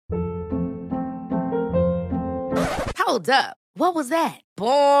Hold up. What was that?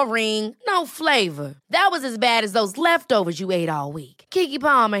 Boring. No flavor. That was as bad as those leftovers you ate all week. Keke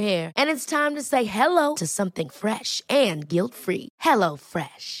Palmer here, and it's time to say hello to something fresh and guilt-free. Hello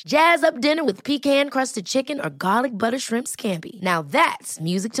Fresh. Jazz up dinner with pecan-crusted chicken or garlic butter shrimp scampi. Now that's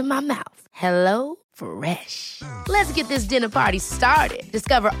music to my mouth. Hello Fresh. Let's get this dinner party started.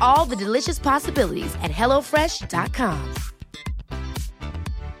 Discover all the delicious possibilities at hellofresh.com.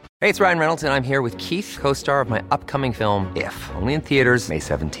 Hey, it's Ryan Reynolds, and I'm here with Keith, co-star of my upcoming film, If, only in theaters May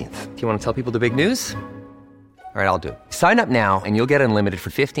 17th. Do you want to tell people the big news? All right, I'll do it. Sign up now and you'll get unlimited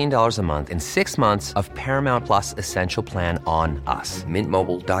for $15 a month and 6 months of Paramount Plus Essential Plan on us.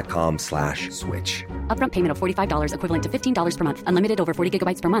 MintMobile.com/switch. Upfront payment of $45 equivalent to $15 per month. Unlimited over 40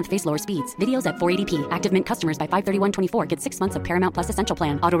 gigabytes per month. Face lower speeds. Videos at 480p. Active Mint customers by 531.24 get 6 months of Paramount Plus Essential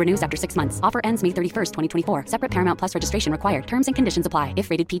Plan. Auto renews after 6 months. Offer ends May 31st, 2024. Separate Paramount Plus registration required. Terms and conditions apply if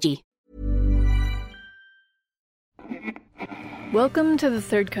rated PG. Welcome to the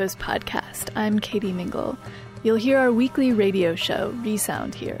Third Coast Podcast. I'm Katie Mingle. You'll hear our weekly radio show,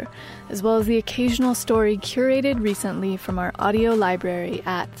 Resound, here, as well as the occasional story curated recently from our audio library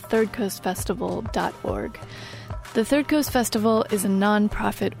at thirdcoastfestival.org. The Third Coast Festival is a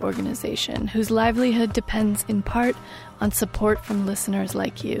non-profit organization whose livelihood depends in part on support from listeners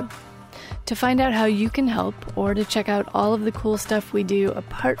like you. To find out how you can help or to check out all of the cool stuff we do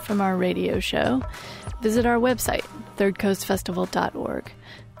apart from our radio show, visit our website, thirdcoastfestival.org.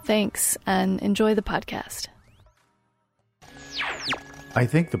 Thanks, and enjoy the podcast. I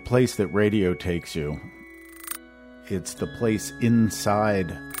think the place that radio takes you, it's the place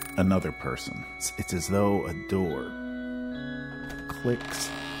inside another person. It's as though a door clicks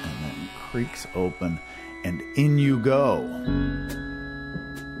and then creaks open, and in you go.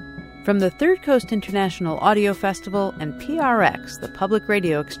 From the Third Coast International Audio Festival and PRX, the Public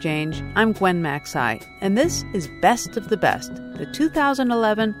Radio Exchange, I'm Gwen Macsai, and this is Best of the Best, the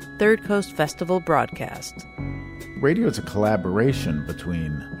 2011 Third Coast Festival broadcast. Radio is a collaboration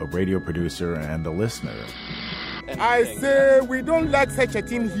between a radio producer and a listener. I say we don't like such a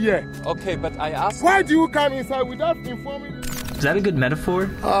thing here. Okay, but I asked... Why do you come inside without informing... Is that a good metaphor?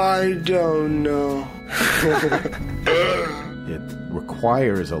 I don't know. It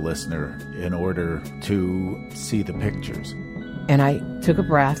requires a listener in order to see the pictures. And I took a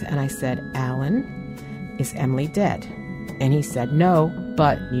breath and I said, Alan, is Emily dead? And he said, no,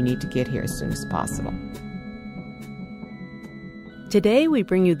 but you need to get here as soon as possible. Today we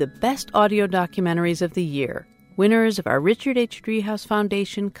bring you the best audio documentaries of the year, winners of our Richard H. Driehaus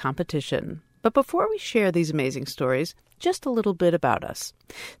Foundation competition. But before we share these amazing stories, just a little bit about us.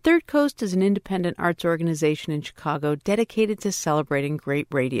 Third Coast is an independent arts organization in Chicago dedicated to celebrating great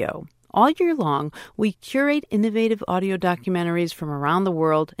radio. All year long, we curate innovative audio documentaries from around the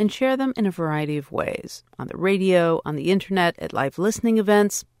world and share them in a variety of ways. On the radio, on the internet, at live listening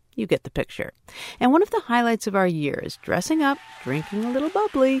events. You get the picture. And one of the highlights of our year is dressing up, drinking a little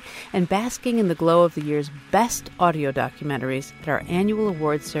bubbly, and basking in the glow of the year's best audio documentaries at our annual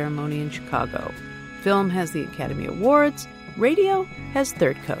awards ceremony in Chicago. Film has the Academy Awards. Radio has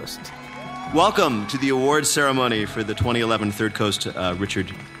Third Coast. Welcome to the awards ceremony for the 2011 Third Coast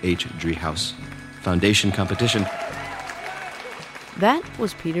Richard H. Driehaus Foundation competition. That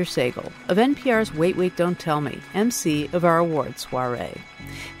was Peter Sagal of NPR's Wait, Wait, Don't Tell Me, MC of our awards soiree.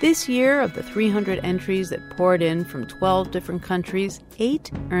 This year, of the 300 entries that poured in from 12 different countries, 8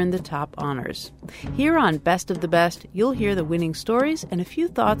 earned the top honors. Here on Best of the Best, you'll hear the winning stories and a few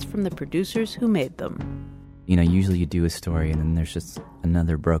thoughts from the producers who made them. You know, usually you do a story and then there's just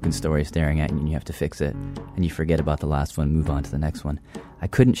another broken story staring at you and you have to fix it. And you forget about the last one, move on to the next one. I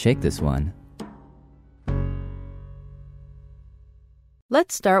couldn't shake this one.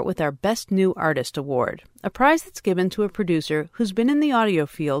 Let's start with our Best New Artist Award, a prize that's given to a producer who's been in the audio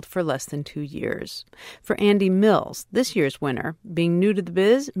field for less than 2 years. For Andy Mills, this year's winner, being new to the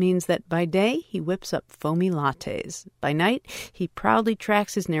biz means that by day he whips up foamy lattes. By night, he proudly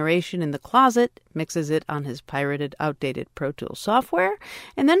tracks his narration in the closet, mixes it on his pirated, outdated Pro Tools software,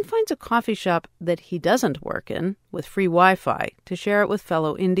 and then finds a coffee shop that he doesn't work in with free Wi-Fi to share it with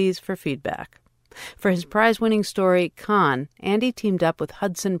fellow indies for feedback. For his prize-winning story, Khan, Andy teamed up with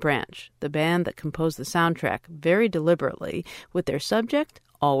Hudson Branch, the band that composed the soundtrack very deliberately, with their subject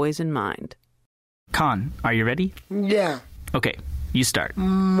always in mind. Khan, are you ready? Yeah. Okay, you start.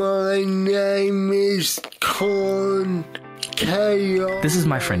 My name is Khan Chaos. This is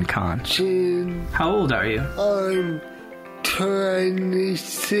my friend Khan. How old are you? I'm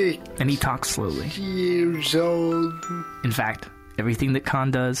 26. And he talks slowly. Years old. In fact, everything that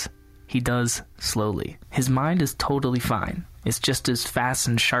Khan does, he does slowly. His mind is totally fine. is just as fast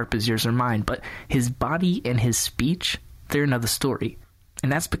and sharp as yours or mine, but his body and his speech, they're another story.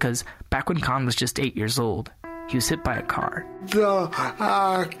 And that's because back when Con was just 8 years old, he was hit by a car. The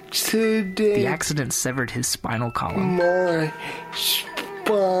accident severed his spinal column. My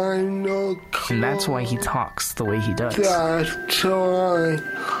spinal column. And that's why he talks the way he does. That's why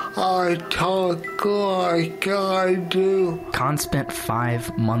I talk like I do. Con spent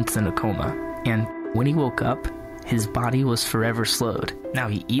 5 months in a coma, and when he woke up, his body was forever slowed. Now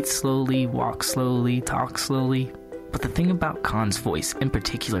he eats slowly, walks slowly, talks slowly. But the thing about Con's voice in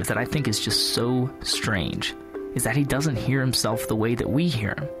particular that I think is just so strange is that he doesn't hear himself the way that we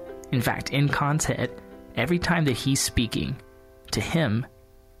hear him. In fact, in Con's head, every time that he's speaking, to him,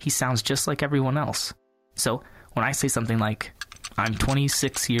 he sounds just like everyone else. So when I say something like, I'm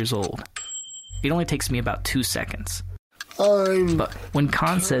 26 years old, it only takes me about 2 seconds. But when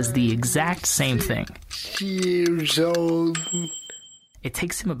Con says the exact same thing, years old, it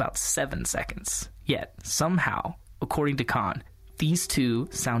takes him about 7 seconds. Yet, somehow, according to Con, these two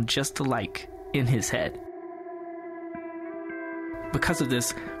sound just alike in his head. Because of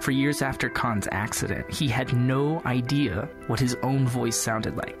this, for years after Con's accident, he had no idea what his own voice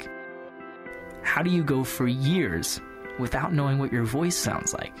sounded like. How do you go for years without knowing what your voice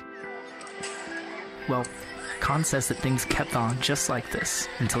sounds like? Well, Con says that things kept on just like this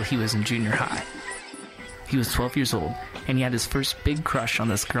until he was in junior high. He was 12 years old, and he had his first big crush on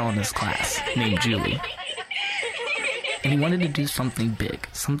this girl in his class named Julie. And he wanted to do something big,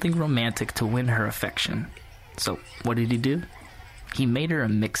 something romantic to win her affection. So, what did he do? He made her a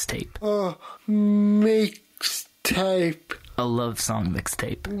mixtape. Mixtape. A love song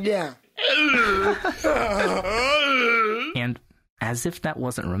mixtape. Yeah. And as if that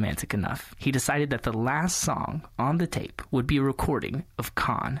wasn't romantic enough, he decided that the last song on the tape would be a recording of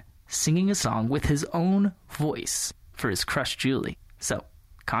Con singing a song with his own voice for his crush Julie. So,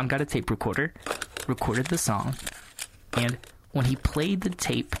 Con got a tape recorder, recorded the song, and when he played the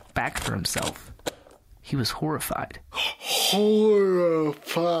tape back for himself, he was horrified. Horrified.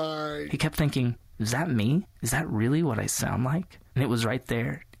 He kept thinking, is that me? Is that really what I sound like? And it was right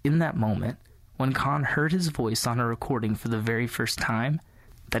there, in that moment, when Con heard his voice on a recording for the very first time,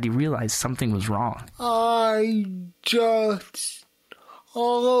 that he realized something was wrong. I just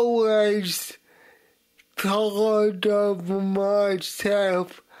always thought of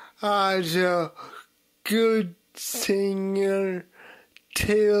myself as a good singer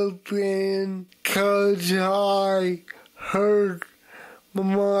till then, 'cause I heard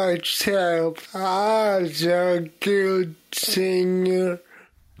myself as a good singer.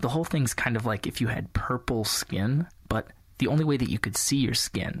 The whole thing's kind of like if you had purple skin, but the only way that you could see your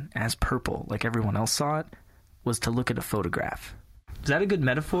skin as purple, like everyone else saw it, was to look at a photograph. Is that a good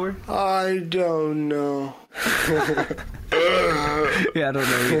metaphor? I don't know. Yeah, I don't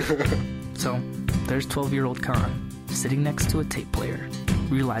know either. So, there's 12-year-old Con, sitting next to a tape player,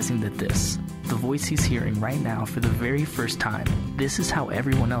 realizing that this, the voice he's hearing right now for the very first time, this is how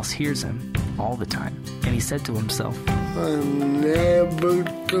everyone else hears him all the time. And he said to himself, I'm never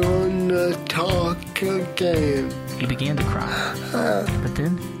gonna talk again. He began to cry, but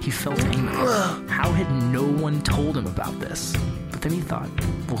then he felt angry. How had no one told him about this? But then he thought,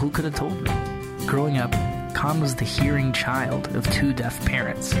 well, who could have told me? Growing up, Con was the hearing child of 2 deaf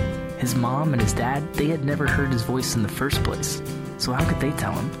parents. His mom and his dad, they had never heard his voice in the first place. So how could they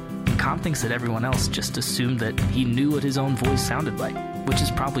tell him? And Con thinks that everyone else just assumed that he knew what his own voice sounded like, which is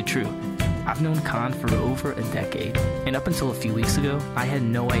probably true. I've known Con for over a decade, and up until a few weeks ago, I had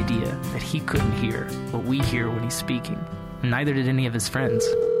no idea that he couldn't hear what we hear when he's speaking. Neither did any of his friends.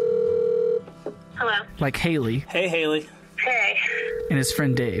 Hello. Like Haley. Hey, Haley. Hey. And his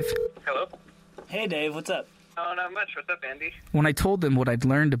friend Dave. Hello. Hey, Dave, what's up? Oh, not much. What's up, Andy? When I told them what I'd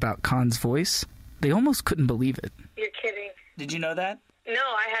learned about Con's voice, they almost couldn't believe it. You're kidding. Did you know that? No,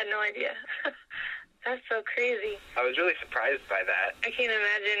 I had no idea. That's so crazy. I was really surprised by that. I can't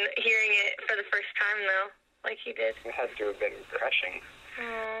imagine hearing it for the first time, though, like he did. It had to have been crushing.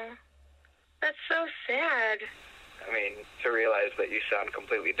 Oh, that's so sad. I mean, to realize that you sound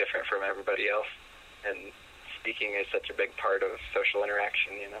completely different from everybody else, and speaking is such a big part of social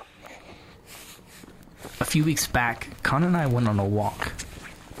interaction, you know. A few weeks back, Con and I went on a walk.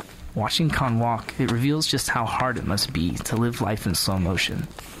 Watching Con walk, it reveals just how hard it must be to live life in slow motion.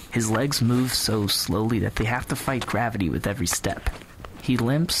 His legs move so slowly that they have to fight gravity with every step. He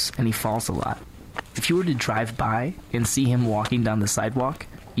limps and he falls a lot. If you were to drive by and see him walking down the sidewalk,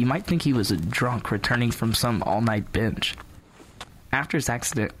 you might think he was a drunk returning from some all-night binge. After his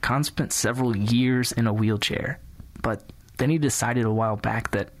accident, Con spent several years in a wheelchair, but then he decided a while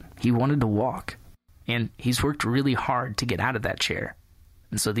back that he wanted to walk. And he's worked really hard to get out of that chair.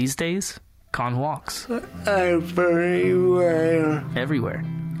 And so these days, Con walks. Everywhere. Everywhere.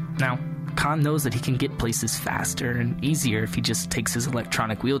 Now, Con knows that he can get places faster and easier if he just takes his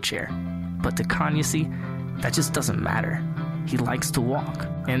electronic wheelchair. But to Con, you see, that just doesn't matter. He likes to walk.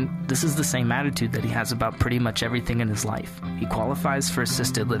 And this is the same attitude that he has about pretty much everything in his life. He qualifies for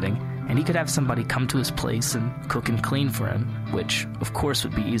assisted living, and he could have somebody come to his place and cook and clean for him, which, of course,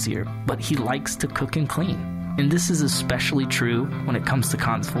 would be easier, but he likes to cook and clean. And this is especially true when it comes to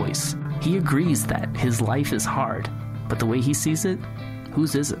Con's voice. He agrees that his life is hard, but the way he sees it,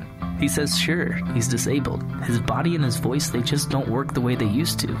 whose isn't? He says, sure, he's disabled. His body and his voice, they just don't work the way they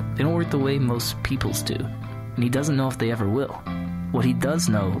used to. They don't work the way most people's do. And he doesn't know if they ever will. What he does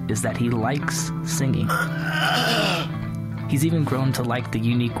know is that he likes singing. He's even grown to like the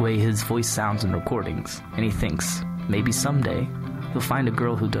unique way his voice sounds in recordings. And he thinks, maybe someday, he'll find a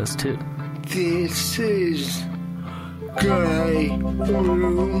girl who does too. This is Grey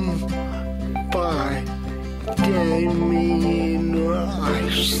Room by Damien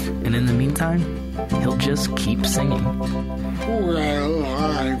Rice. And in the meantime, he'll just keep singing. Well,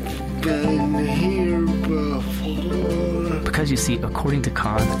 I've been here before. Because you see, according to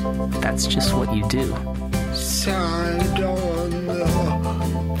Con, that's just what you do. Side on the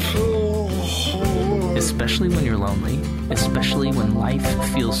floor. Especially when you're lonely, especially when life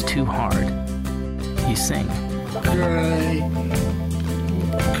feels too hard, you sing. Grey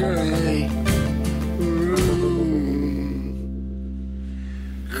room.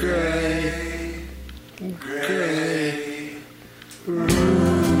 Grey room.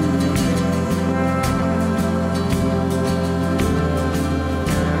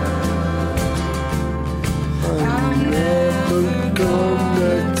 I'm never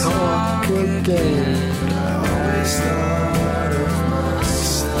gonna talk again. I always thought of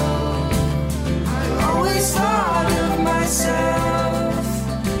myself. I always thought of myself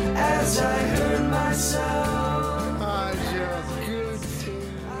as I heard myself. I just could.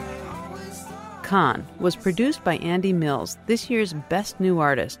 Con was produced by Andy Mills, this year's Best New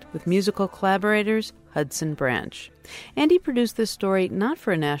Artist, with musical collaborators Hudson Branch. Andy produced this story not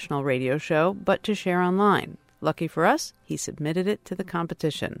for a national radio show, but to share online. Lucky for us, he submitted it to the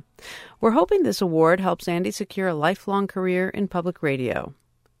competition. We're hoping this award helps Andy secure a lifelong career in public radio.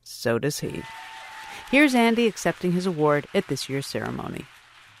 So does he. Here's Andy accepting his award at this year's ceremony.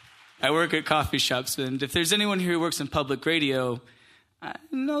 I work at coffee shops, and if there's anyone here who works in public radio, I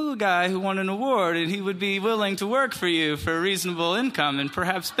know a guy who won an award, and he would be willing to work for you for a reasonable income and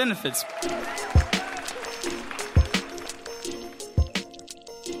perhaps benefits.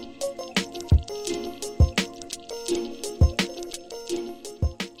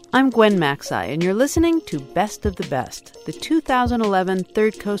 I'm Gwen Macsai, and you're listening to Best of the Best, the 2011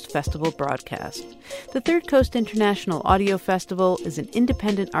 Third Coast Festival broadcast. The Third Coast International Audio Festival is an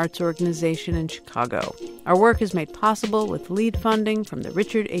independent arts organization in Chicago. Our work is made possible with lead funding from the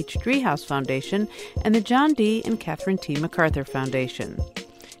Richard H. Driehaus Foundation and the John D. and Catherine T. MacArthur Foundation.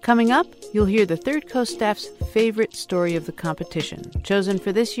 Coming up, you'll hear the Third Coast staff's favorite story of the competition, chosen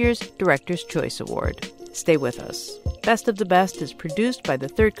for this year's Director's Choice Award. Stay with us. Best of the Best is produced by the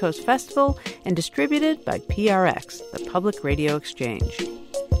Third Coast Festival and distributed by PRX, the Public Radio Exchange.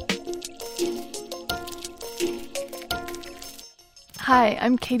 Hi,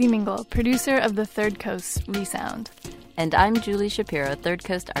 I'm Katie Mingle, producer of the Third Coast Resound. And I'm Julie Shapiro, Third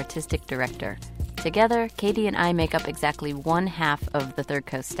Coast Artistic Director. Together, Katie and I make up exactly one half of the Third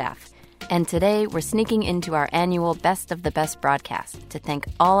Coast staff. And today, we're sneaking into our annual Best of the Best broadcast to thank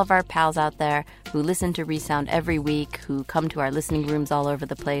all of our pals out there who listen to Resound every week, who come to our listening rooms all over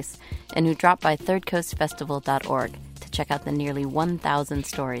the place, and who drop by thirdcoastfestival.org to check out the nearly 1,000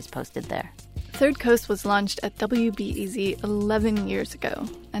 stories posted there. Third Coast was launched at WBEZ 11 years ago,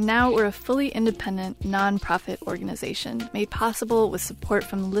 and now we're a fully independent, nonprofit organization made possible with support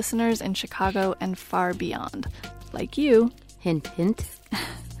from listeners in Chicago and far beyond. Like you. Hint, hint.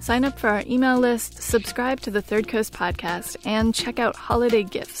 Sign up for our email list, subscribe to the Third Coast podcast, and check out holiday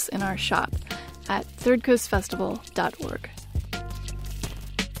gifts in our shop at thirdcoastfestival.org.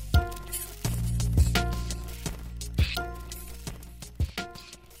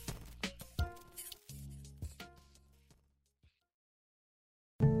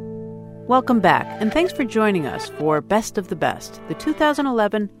 Welcome back, and thanks for joining us for Best of the Best, the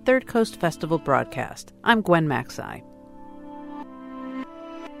 2011 Third Coast Festival broadcast. I'm Gwen Macsai.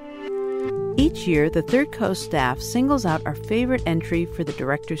 Each year, the Third Coast staff singles out our favorite entry for the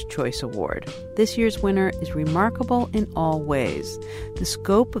Director's Choice Award. This year's winner is remarkable in all ways. The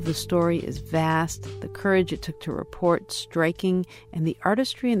scope of the story is vast, the courage it took to report striking, and the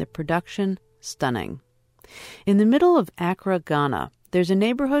artistry in the production stunning. In the middle of Accra, Ghana, there's a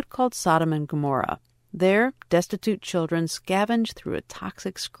neighborhood called Sodom and Gomorrah. There, destitute children scavenge through a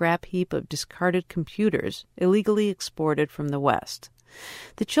toxic scrap heap of discarded computers illegally exported from the West.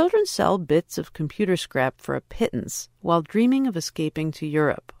 The children sell bits of computer scrap for a pittance while dreaming of escaping to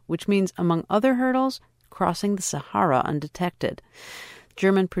Europe, which means, among other hurdles, crossing the Sahara undetected.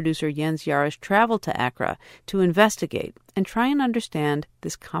 German producer Jens Jarisch traveled to Accra to investigate and try and understand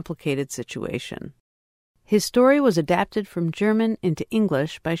this complicated situation. His story was adapted from German into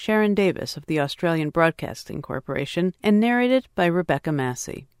English by Sharon Davis of the Australian Broadcasting Corporation and narrated by Rebecca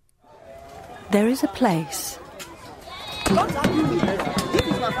Massey. There is a place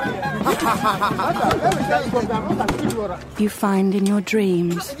you find in your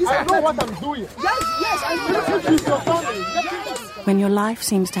dreams when your life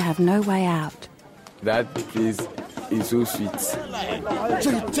seems to have no way out. That place is so sweet.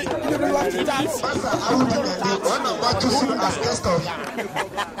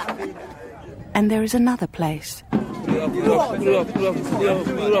 And there is another place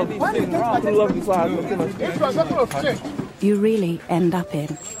you really end up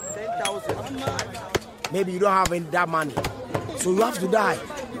in. Maybe you don't have that money, so you have to die.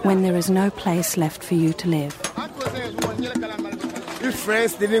 When there is no place left for you to live. If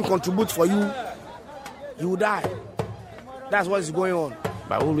friends didn't contribute for you, you will die. That's what's going on.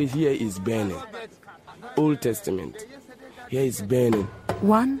 But over here is burning. Old Testament. Here is burning.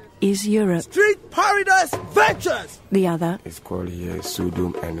 One is Europe. Street Paradise Ventures! The other is called here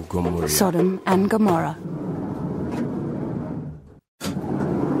Sodom and Gomorrah. Sodom and Gomorrah.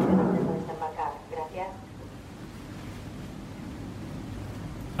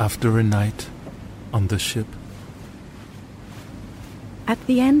 After a night on the ship. At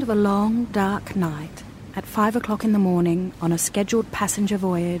the end of a long, dark night, at 5 o'clock in the morning, on a scheduled passenger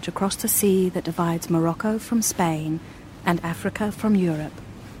voyage across the sea that divides Morocco from Spain and Africa from Europe.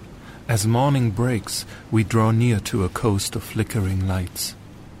 As morning breaks, we draw near to a coast of flickering lights.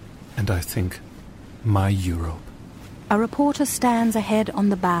 And I think, my Europe. A reporter stands ahead on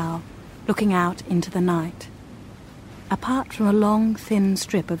the bow, looking out into the night. Apart from a long, thin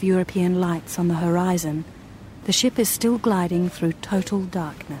strip of European lights on the horizon, the ship is still gliding through total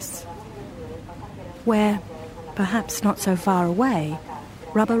darkness. Where, perhaps not so far away,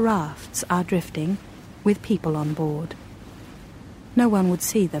 rubber rafts are drifting with people on board. No one would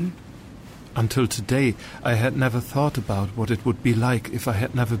see them. Until today, I had never thought about what it would be like if I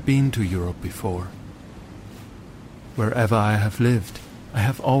had never been to Europe before. Wherever I have lived, I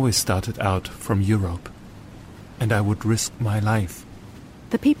have always started out from Europe. And I would risk my life.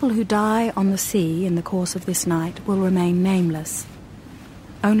 The people who die on the sea in the course of this night will remain nameless.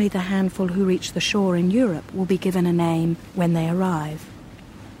 Only the handful who reach the shore in Europe will be given a name when they arrive.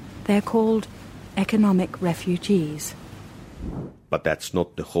 They are called economic refugees. But that's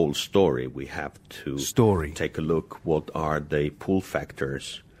not the whole story. We have to take a look. What are the pull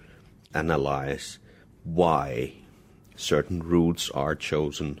factors? Analyze why certain routes are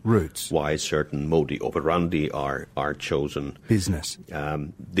chosen. Why certain modi operandi are chosen. Business.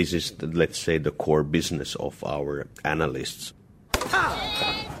 This is, let's say, the core business of our analysts.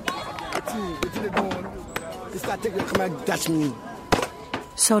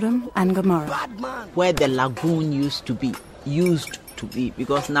 Sodom and Gomorrah. Where the lagoon used to be,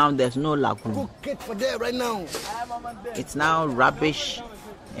 because now there's no lagoon. It's now rubbish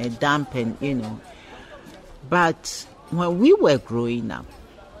and damp and, But when we were growing up,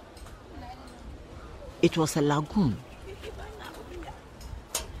 it was a lagoon.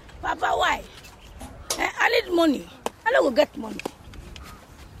 Papa, why? I need money. I don't get money.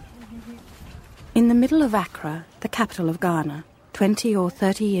 In the middle of Accra, the capital of Ghana, 20 or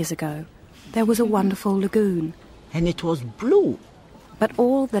 30 years ago, there was a wonderful lagoon. And it was blue. But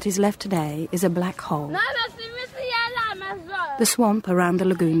all that is left today is a black hole. The swamp around the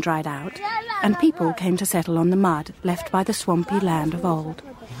lagoon dried out, and people came to settle on the mud left by the swampy land of old.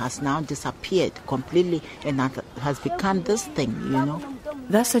 It has now disappeared completely and has become this thing,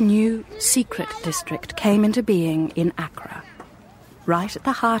 Thus a new, secret district came into being in Accra, right at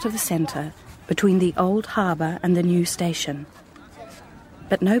the heart of the centre, between the old harbour and the new station.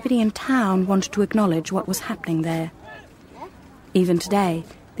 But nobody in town wanted to acknowledge what was happening there. Even today,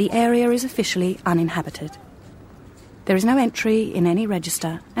 the area is officially uninhabited. There is no entry in any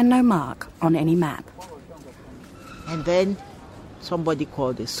register and no mark on any map. And then somebody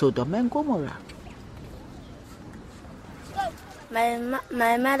called it Sodom and Gomorrah.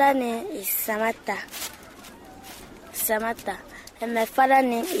 My mother name is Samantha, and my father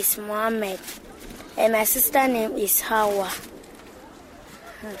name is Mohammed, and my sister name is Hawa.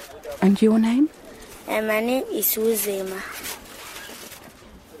 And your name? And my name is Uzema.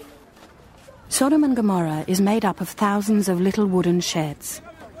 Sodom and Gomorrah is made up of thousands of little wooden sheds.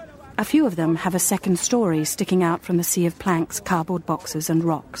 A few of them have a second story sticking out from the sea of planks, cardboard boxes and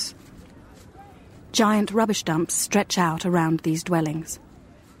rocks. Giant rubbish dumps stretch out around these dwellings.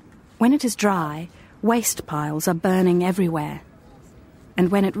 When it is dry, waste piles are burning everywhere. And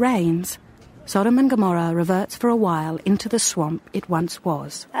when it rains, Sodom and Gomorrah reverts for a while into the swamp it once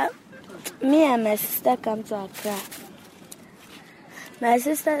was. Me and my sister come to Accra. My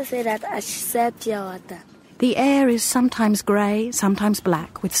sister said that I should sell pure water. The air is sometimes grey, sometimes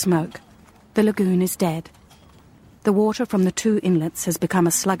black with smoke. The lagoon is dead. The water from the 2 inlets has become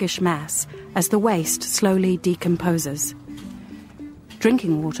a sluggish mass as the waste slowly decomposes.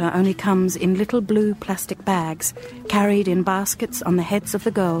 Drinking water only comes in little blue plastic bags carried in baskets on the heads of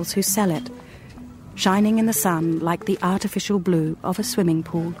the girls who sell it, shining in the sun like the artificial blue of a swimming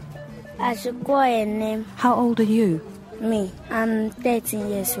pool. I should call her name. How old are you? Me, I'm 13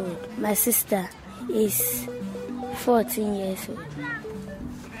 years old. My sister is 14 years old.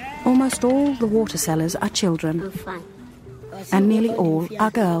 Almost all the water sellers are children. I'm fine. And nearly all are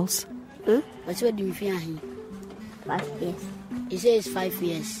girls. What's what do you feel? 5 years. He says 5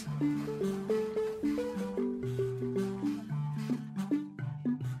 years.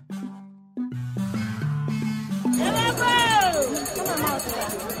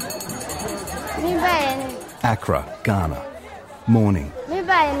 Accra, Ghana. Morning.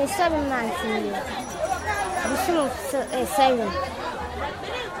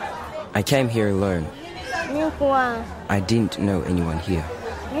 I came here alone. I didn't know anyone here.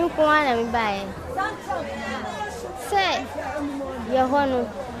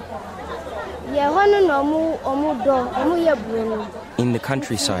 In the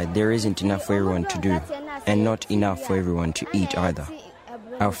countryside, there isn't enough for everyone to do, and not enough for everyone to eat either.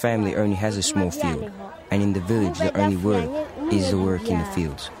 Our family only has a small field, and in the village the only work is the work in the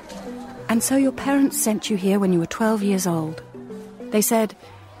fields. And so your parents sent you here when you were 12 years old. They said,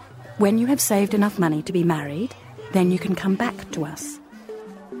 when you have saved enough money to be married, then you can come back to us.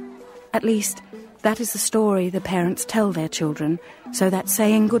 At least, that is the story the parents tell their children, so that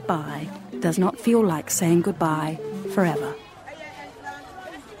saying goodbye does not feel like saying goodbye forever.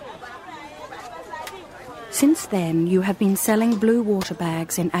 Since then, you have been selling blue water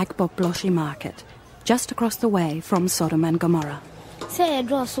bags in Agbobloshi Market, just across the way from Sodom and Gomorrah. Say a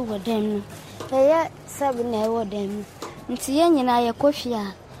draw so with them. They 7 hours them. Ntiye nyina ye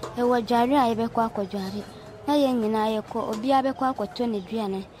kofia. E wo dware a ye bekwa akwadware. Na ye nyina ye ko obi abekwa akwato ne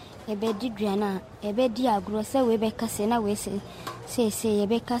duane. E be di duane a e be di agro se we be kase na we se ye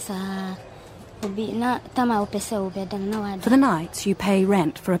be kasa. For the nights, you pay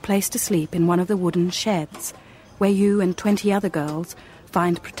rent for a place to sleep in one of the wooden sheds, where you and 20 other girls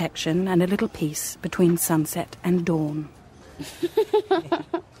find protection and a little peace between sunset and dawn.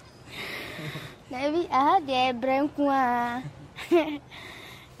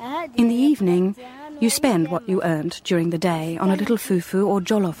 In the evening, you spend what you earned during the day on a little fufu or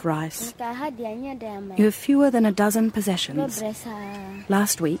jollof rice. You have fewer than a dozen possessions.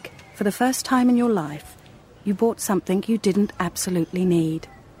 Last week, for the first time in your life, you bought something you didn't absolutely need.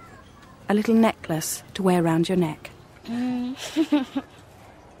 A little necklace to wear round your neck.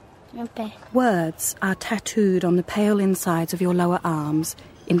 Words are tattooed on the pale insides of your lower arms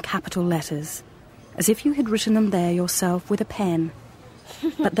in capital letters, as if you had written them there yourself with a pen.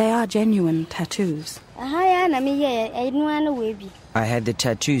 But they are genuine tattoos. I had the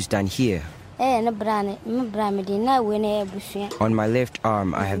tattoos done here. On my left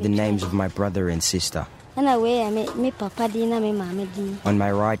arm, I have the names of my brother and sister. On my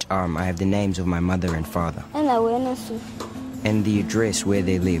right arm, I have the names of my mother and father. And the address where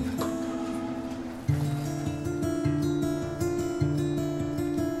they live.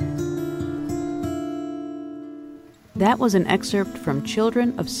 That was an excerpt from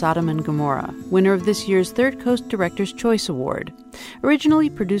Children of Sodom and Gomorrah, winner of this year's Third Coast Director's Choice Award.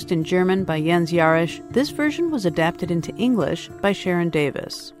 Originally produced in German by Jens Jarisch, this version was adapted into English by Sharon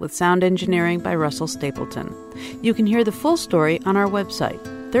Davis, with sound engineering by Russell Stapleton. You can hear the full story on our website,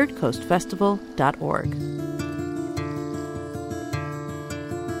 thirdcoastfestival.org.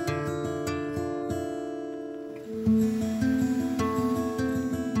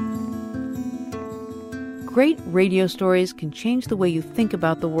 Great radio stories can change the way you think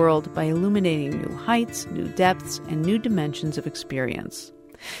about the world by illuminating new heights, new depths, and new dimensions of experience.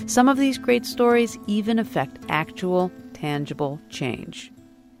 Some of these great stories even affect actual, tangible change.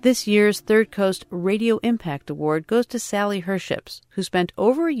 This year's Third Coast Radio Impact Award goes to Sally Herships, who spent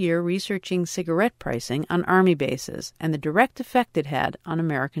over a year researching cigarette pricing on Army bases and the direct effect it had on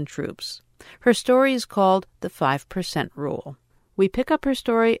American troops. Her story is called The 5% Rule. We pick up her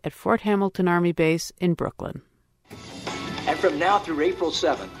story at Fort Hamilton Army Base in Brooklyn. And from now through April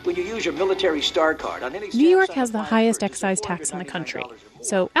 7th, when you use your military star card on any... New York has the highest excise tax in the country.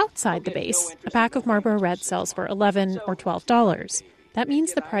 So outside the base, a pack of Marlboro Red sells for $11 or $12. That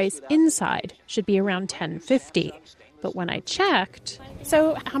means the price inside should be around $10.50. But when I checked...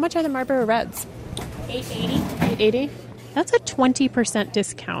 So how much are the Marlboro Reds? $8.80. $8.80? That's a 20%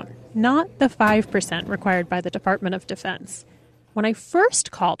 discount, not the 5% required by the Department of Defense. When I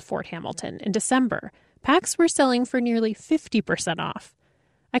first called Fort Hamilton in December, packs were selling for nearly 50% off.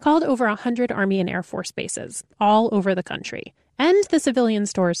 I called over 100 Army and Air Force bases all over the country and the civilian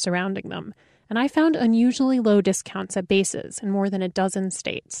stores surrounding them, and I found unusually low discounts at bases in more than a dozen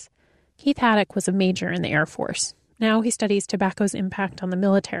states. Keith Haddock was a major in the Air Force. Now he studies tobacco's impact on the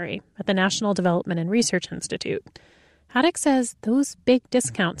military at the National Development and Research Institute. Haddock says those big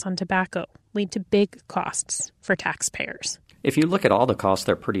discounts on tobacco lead to big costs for taxpayers. If you look at all the costs,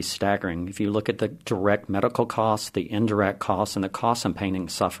 they're pretty staggering. If you look at the direct medical costs, the indirect costs, and the costs of pain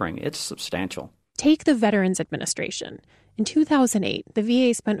and suffering, it's substantial. Take the Veterans Administration. In 2008, the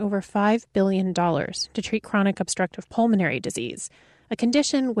VA spent over $5 billion to treat chronic obstructive pulmonary disease, a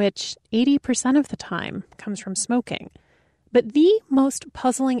condition which 80% of the time comes from smoking. But the most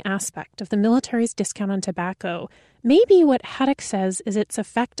puzzling aspect of the military's discount on tobacco may be what Haddock says is its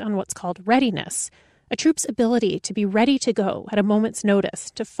effect on what's called readiness, a troop's ability to be ready to go at a moment's notice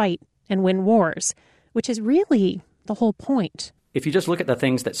to fight and win wars, which is really the whole point. If you just look at the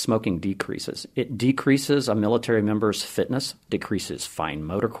things that smoking decreases, it decreases a military member's fitness, decreases fine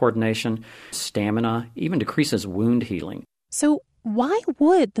motor coordination, stamina, even decreases wound healing. So why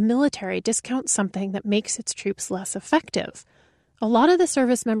would the military discount something that makes its troops less effective? A lot of the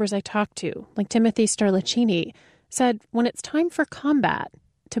service members I talked to, like Timothy Sterlicini, said when it's time for combat,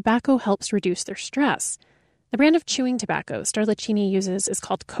 tobacco helps reduce their stress. The brand of chewing tobacco Sterlicini uses is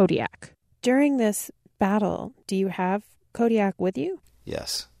called Kodiak. During this battle, do you have Kodiak with you?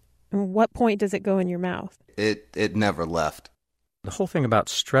 Yes. And what point does it go in your mouth? It never left. The whole thing about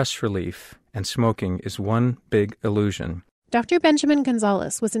stress relief and smoking is one big illusion. Dr. Benjamin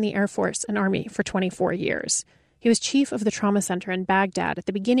Gonzalez was in the Air Force and Army for 24 years. He was chief of the trauma center in Baghdad at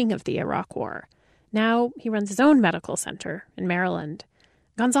the beginning of the Iraq War. Now he runs his own medical center in Maryland.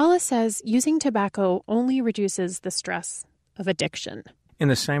 Gonzalez says using tobacco only reduces the stress of addiction. In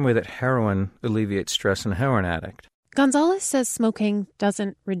the same way that heroin alleviates stress in a heroin addict. Gonzalez says smoking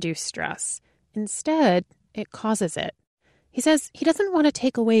doesn't reduce stress. Instead, it causes it. He says he doesn't want to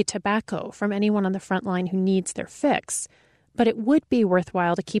take away tobacco from anyone on the front line who needs their fix, but it would be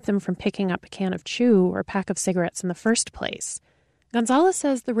worthwhile to keep them from picking up a can of chew or a pack of cigarettes in the first place. Gonzalez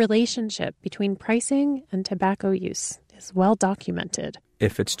says the relationship between pricing and tobacco use is well documented.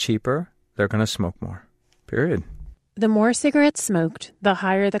 If it's cheaper, they're going to smoke more. Period. The more cigarettes smoked, the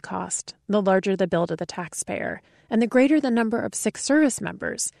higher the cost, the larger the bill to the taxpayer, and the greater the number of sick service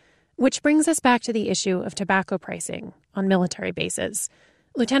members, which brings us back to the issue of tobacco pricing on military bases.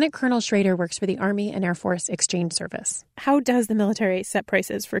 Lieutenant Colonel Schrader works for the Army and Air Force Exchange Service. How does the military set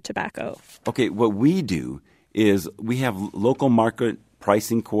prices for tobacco? Okay, what we do is we have local market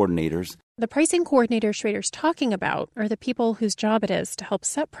pricing coordinators. The pricing coordinators Schrader's talking about are the people whose job it is to help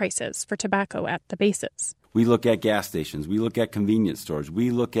set prices for tobacco at the bases. We look at gas stations. We look at convenience stores. We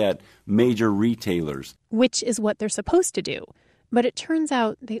look at major retailers. Which is what they're supposed to do. But it turns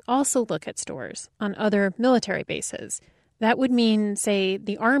out they also look at stores on other military bases. That would mean, say,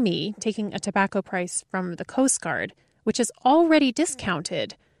 the Army taking a tobacco price from the Coast Guard, which is already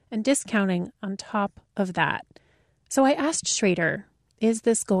discounted, and discounting on top of that. So I asked Schrader, is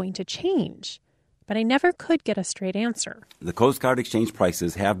this going to change? But I never could get a straight answer. The Coast Guard exchange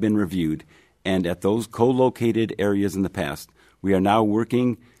prices have been reviewed, and at those co-located areas in the past, we are now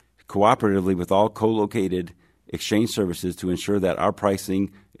working cooperatively with all co-located exchange services to ensure that our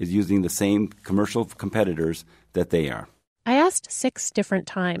pricing is using the same commercial competitors that they are. I asked 6 different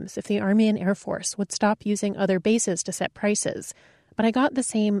times if the Army and Air Force would stop using other bases to set prices, but I got the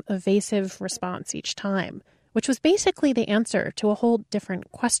same evasive response each time, which was basically the answer to a whole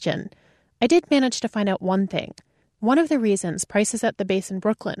different question. I did manage to find out one thing. One of the reasons prices at the base in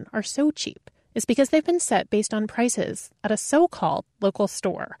Brooklyn are so cheap is because they've been set based on prices at a so-called local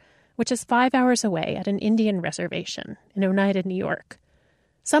store, which is 5 hours away at an Indian reservation in Oneida, New York.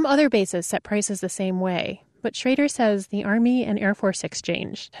 Some other bases set prices the same way, But Schrader says the Army and Air Force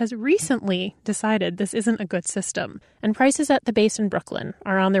Exchange has recently decided this isn't a good system, and prices at the base in Brooklyn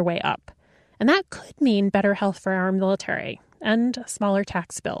are on their way up. And that could mean better health for our military and a smaller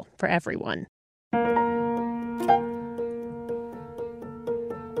tax bill for everyone.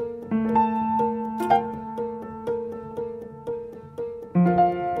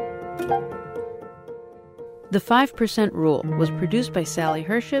 The 5% Rule was produced by Sally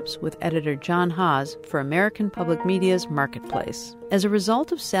Herships with editor John Haas for American Public Media's Marketplace. As a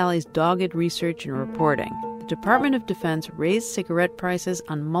result of Sally's dogged research and reporting, the Department of Defense raised cigarette prices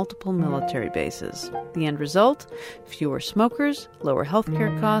on multiple military bases. The end result? Fewer smokers, lower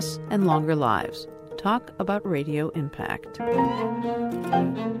healthcare costs, and longer lives. Talk about radio impact.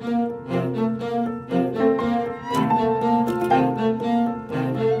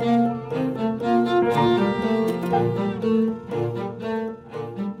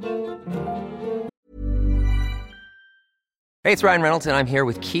 Hey, it's Ryan Reynolds, and I'm here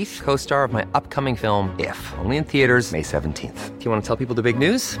with Keith, co-star of my upcoming film, If, only in theaters May 17th. Do you want to tell people the big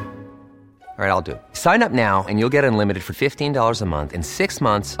news? All right, I'll do it. Sign up now and you'll get unlimited for $15 a month and 6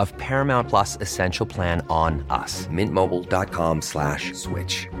 months of Paramount Plus Essential Plan on us.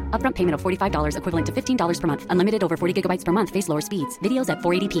 MintMobile.com/switch. Upfront payment of $45 equivalent to $15 per month. Unlimited over 40 gigabytes per month. Face lower speeds. Videos at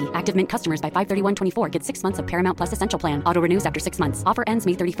 480p. Active Mint customers by 531.24 get 6 months of Paramount Plus Essential Plan. Auto renews after 6 months. Offer ends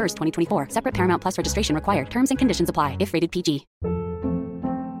May 31st, 2024. Separate Paramount Plus registration required. Terms and conditions apply if rated PG.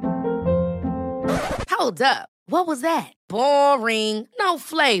 Hold up. What was that? Boring. No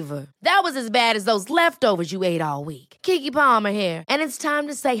flavor. That was as bad as those leftovers you ate all week. Keke Palmer here. And it's time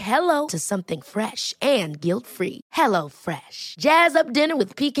to say hello to something fresh and guilt-free. Hello Fresh. Jazz up dinner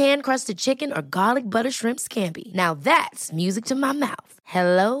with pecan-crusted chicken or garlic butter shrimp scampi. Now that's music to my mouth.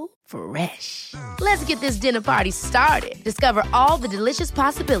 Hello Fresh. Let's get this dinner party started. Discover all the delicious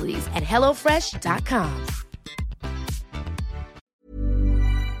possibilities at HelloFresh.com.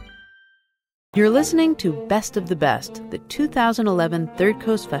 You're listening to Best of the Best, the 2011 Third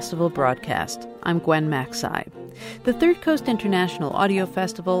Coast Festival broadcast. I'm Gwen Macsai. The Third Coast International Audio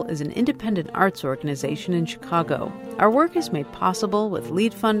Festival is an independent arts organization in Chicago. Our work is made possible with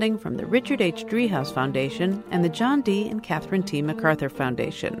lead funding from the Richard H. Driehaus Foundation and the John D. and Catherine T. MacArthur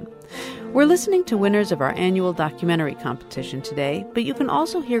Foundation. We're listening to winners of our annual documentary competition today, but you can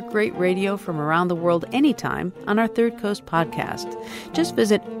also hear great radio from around the world anytime on our Third Coast podcast. Just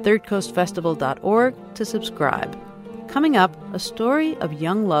visit thirdcoastfestival.org to subscribe. Coming up, a story of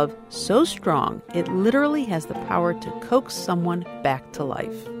young love so strong it literally has the power to coax someone back to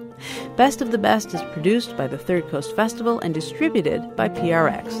life. Best of the Best is produced by the Third Coast Festival and distributed by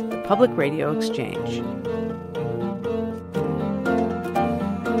PRX, the Public Radio Exchange.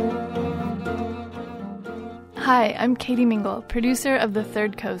 Hi, I'm Katie Mingle, producer of the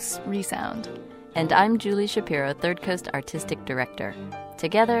Third Coast Resound. And I'm Julie Shapiro, Third Coast Artistic Director.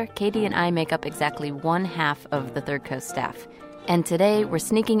 Together, Katie and I make up exactly one half of the Third Coast staff. And today, we're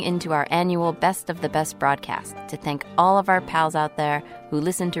sneaking into our annual Best of the Best broadcast to thank all of our pals out there who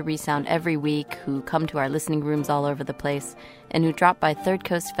listen to Resound every week, who come to our listening rooms all over the place, and who drop by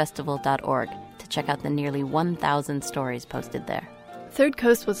thirdcoastfestival.org to check out the nearly 1,000 stories posted there. Third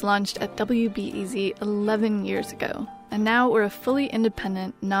Coast was launched at WBEZ 11 years ago, and now we're a fully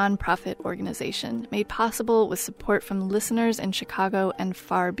independent, non-profit organization made possible with support from listeners in Chicago and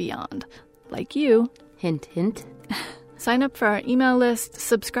far beyond, like you. Hint, hint. Sign up for our email list,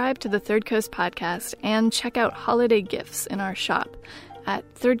 subscribe to the Third Coast podcast, and check out holiday gifts in our shop at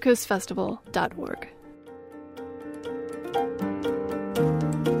thirdcoastfestival.org.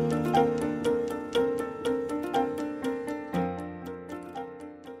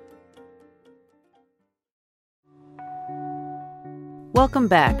 Welcome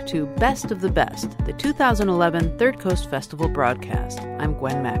back to Best of the Best, the 2011 Third Coast Festival broadcast. I'm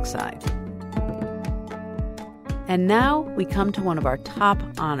Gwen Macsai. And now we come to one of our top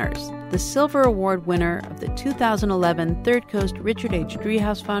honors, the Silver Award winner of the 2011 Third Coast Richard H.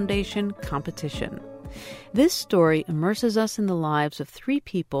 Driehaus Foundation competition. This story immerses us in the lives of three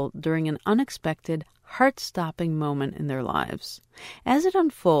people during an unexpected, heart-stopping moment in their lives. As it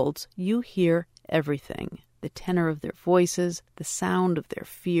unfolds, you hear everything. The tenor of their voices, the sound of their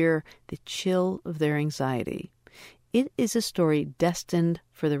fear, the chill of their anxiety. It is a story destined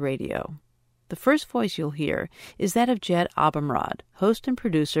for the radio. The first voice you'll hear is that of Jed Abumrad, host and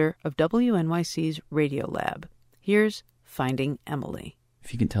producer of WNYC's Radio Lab. Here's Finding Emily.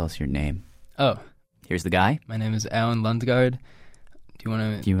 If you can tell us your name. Oh. Here's the guy. My name is Alan Lundgaard. Do you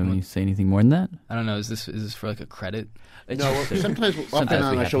want me to say anything more than that? I don't know. Is this for like a credit? No, sometimes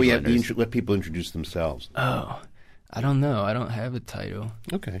on our show we let people introduce themselves. Oh, I don't know. I don't have a title.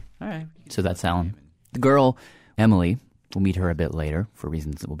 Okay. All right. So that's Alan. The girl, Emily, we'll meet her a bit later for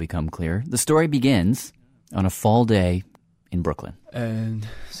reasons that will become clear. The story begins on a fall day in Brooklyn. And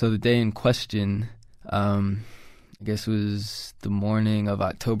so the day in question, I guess it was the morning of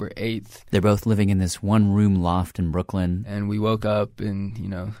October 8th. They're both living in this one-room loft in Brooklyn. And we woke up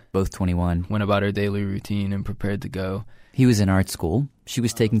and, both 21. Went about our daily routine and prepared to go. He was in art school. She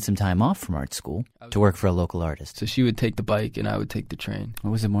was taking some time off from art school to work for a local artist. So she would take the bike and I would take the train.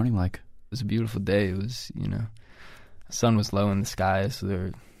 What was the morning like? It was a beautiful day. It was, the sun was low in the sky, so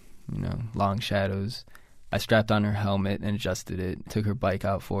there were, long shadows. I strapped on her helmet and adjusted it, took her bike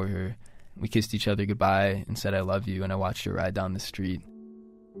out for her. We kissed each other goodbye and said I love you, and I watched her ride down the street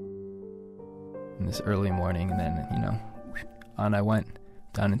in this early morning, and then, on I went,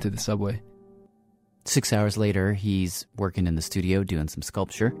 down into the subway. 6 hours later, he's working in the studio doing some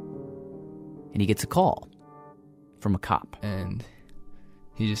sculpture, and he gets a call from a cop. And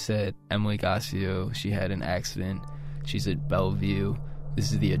he just said, Emily Gasio, she had an accident. She's at Bellevue.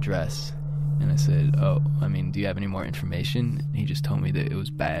 This is the address. And I said, do you have any more information? And he just told me that it was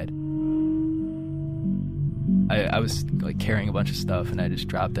bad. I was carrying a bunch of stuff, and I just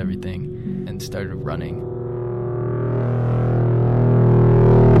dropped everything and started running.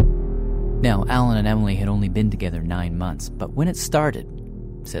 Now, Alan and Emily had only been together 9 months, but when it started,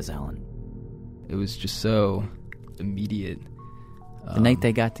 says Alan, it was just so immediate. The night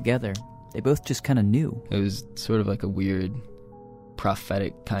they got together, they both just kind of knew. It was sort of like a weird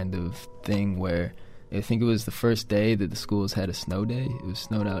prophetic kind of thing where I think it was the first day that the schools had a snow day. It was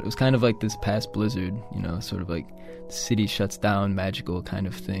snowed out. It was kind of like this past blizzard, sort of like the city shuts down, magical kind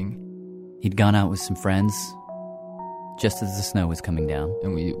of thing. He'd gone out with some friends just as the snow was coming down.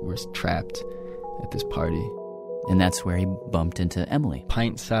 And we were trapped at this party. And that's where he bumped into Emily.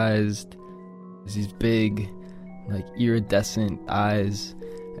 Pint-sized, these big, iridescent eyes,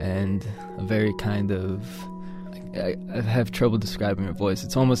 and a very kind of... I have trouble describing her voice.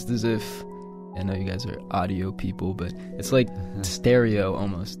 It's almost as if... I know you guys are audio people, but it's like stereo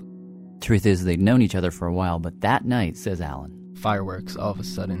almost. Truth is, they'd known each other for a while, but that night, says Alan, fireworks all of a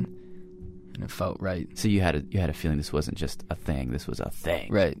sudden, and it felt right. So you had a feeling this wasn't just a thing, this was a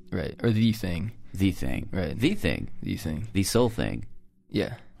thing. Right, or the thing. The thing. Right. The thing. The thing. The soul thing.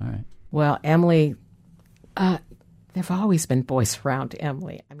 Yeah. All right. Well, Emily, there've always been boys around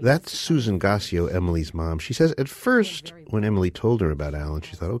Emily. That's Susan Gasio, Emily's mom. She says at first, when Emily told her about Alan,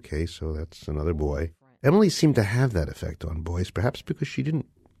 she thought, okay, so that's another boy. Emily seemed to have that effect on boys, perhaps because she didn't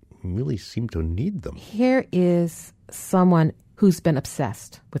really seem to need them. Here is someone who's been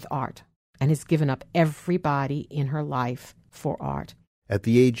obsessed with art and has given up everybody in her life for art. At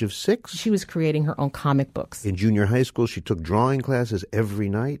the age of 6, she was creating her own comic books. In junior high school, she took drawing classes every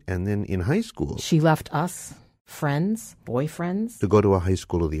night, and then in high school... she left us, friends, boyfriends... to go to a high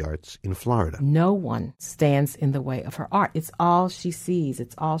school of the arts in Florida. No one stands in the way of her art. It's all she sees.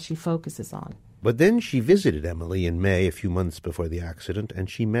 It's all she focuses on. But then she visited Emily in May, a few months before the accident, and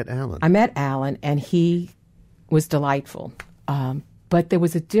she met Alan. I met Alan, and he was delightful. But there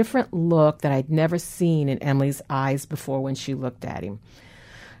was a different look that I'd never seen in Emily's eyes before when she looked at him.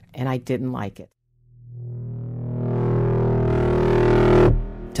 And I didn't like it.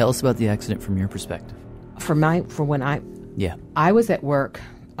 Tell us about the accident from your perspective. Yeah. I was at work.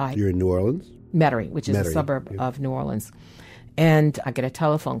 You're in New Orleans? Metairie, which is a suburb of New Orleans. And I get a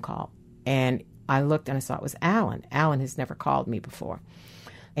telephone call. And I looked and I saw it was Alan. Alan has never called me before.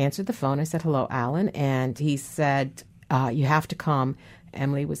 I answered the phone. I said, hello, Alan. And he said, you have to come.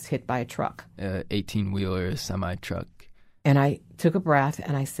 Emily was hit by a truck. 18-wheeler semi-truck. And I took a breath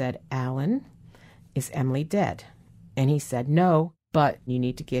and I said, Alan, is Emily dead? And he said, no, but you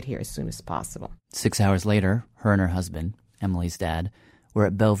need to get here as soon as possible. 6 hours later, her and her husband, Emily's dad, were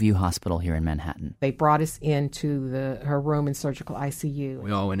at Bellevue Hospital here in Manhattan. They brought us into her room in surgical ICU.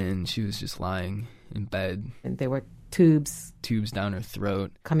 We all went in. She was just lying in bed. And there were tubes down her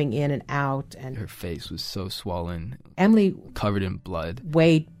throat, coming in and out. And her face was so swollen. Emily, covered in blood,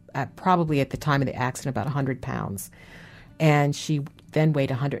 weighed probably at the time of the accident about 100 pounds. And she then weighed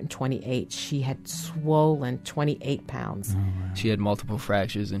 128. She had swollen 28 pounds. She had multiple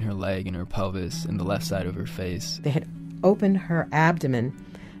fractures in her leg and her pelvis and the left side of her face. They had opened her abdomen,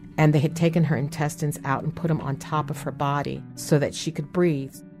 and they had taken her intestines out and put them on top of her body so that she could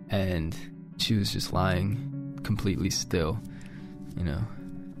breathe. And she was just lying completely still,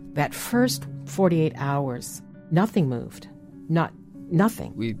 That first 48 hours, nothing moved.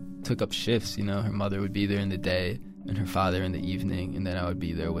 Nothing. We took up shifts, Her mother would be there in the day and her father in the evening, and then I would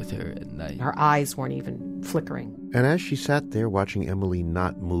be there with her at night. Her eyes weren't even flickering. And as she sat there watching Emily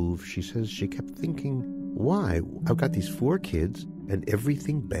not move, she says she kept thinking, Why? I've got these 4 kids, and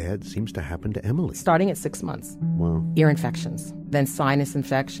everything bad seems to happen to Emily. Starting at 6 months. Wow. Ear infections, then sinus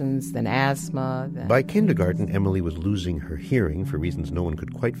infections, then asthma. By kindergarten, Emily was losing her hearing for reasons no one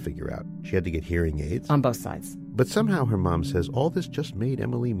could quite figure out. She had to get hearing aids. On both sides. But somehow her mom says all this just made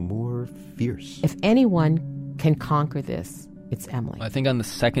Emily more fierce. If anyone can conquer this, it's Emily. I think on the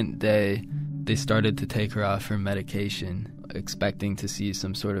second day, they started to take her off her medication, expecting to see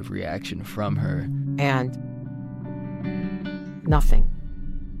some sort of reaction from her. And nothing.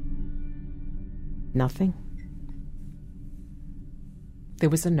 Nothing. There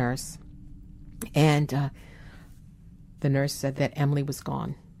was a nurse, and the nurse said that Emily was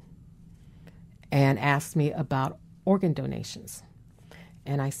gone and asked me about organ donations.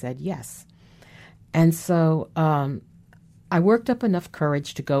 And I said yes. And so I worked up enough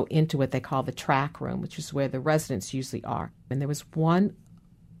courage to go into what they call the track room, which is where the residents usually are. And there was one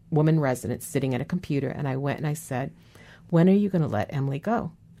woman resident sitting at a computer, and I went and I said, when are you going to let Emily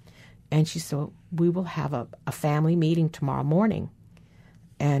go? And she said, we will have a family meeting tomorrow morning,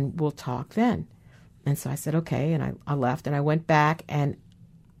 and we'll talk then. And so I said, okay, and I left, and I went back, and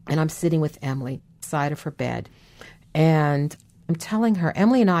I'm sitting with Emily, side of her bed, and I'm telling her,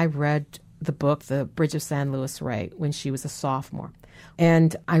 Emily and I read the book, The Bridge of San Luis Rey, when she was a sophomore.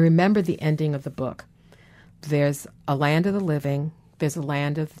 And I remember the ending of the book. There's a land of the living, there's a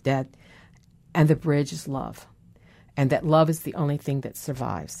land of the dead, and the bridge is love. And that love is the only thing that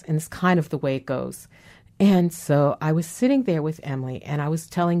survives. And it's kind of the way it goes. And so I was sitting there with Emily, and I was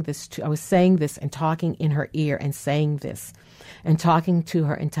saying this and talking in her ear and saying this, and talking to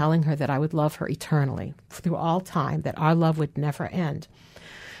her and telling her that I would love her eternally through all time, that our love would never end.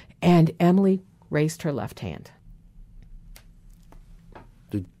 And Emily raised her left hand.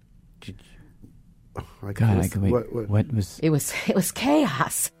 What was... It was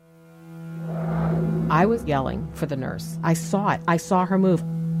chaos. I was yelling for the nurse. I saw it. I saw her move.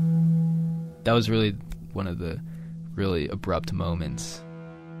 That was really one of the really abrupt moments.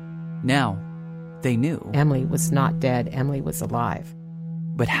 Now, they knew. Emily was not dead. Emily was alive.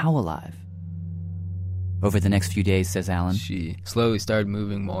 But how alive? Over the next few days, says Alan, she slowly started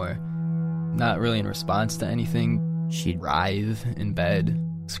moving more. Not really in response to anything. She'd writhe in bed,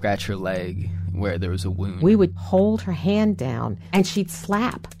 scratch her leg where there was a wound. We would hold her hand down, and she'd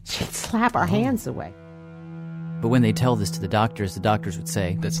slap. She'd slap our hands away. But when they tell this to the doctors would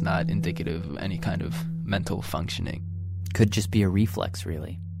say, that's not indicative of any kind of mental functioning. Could just be a reflex,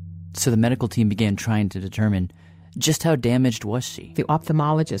 really. So the medical team began trying to determine just how damaged was she. The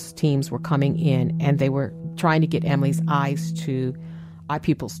ophthalmologist teams were coming in, and they were trying to get Emily's eye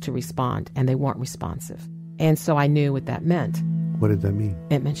pupils to respond, and they weren't responsive. And so I knew what that meant. What did that mean?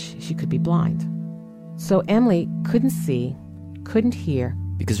 It meant she could be blind. So Emily couldn't see, couldn't hear.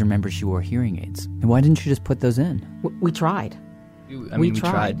 Because remember, she wore hearing aids. And why didn't you just put those in? We tried. We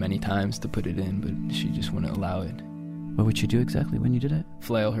tried many times to put it in, but she just wouldn't allow it. What would she do exactly when you did it?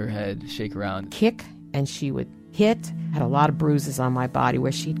 Flail her head, shake around. Kick, and she would hit. Had a lot of bruises on my body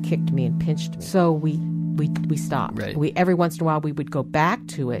where she'd kicked me and pinched me. So we stopped. Right. Every once in a while we would go back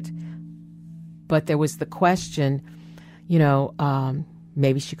to it, but there was the question,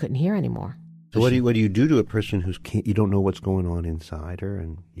 maybe she couldn't hear anymore. So what do you do to a person you don't know what's going on inside her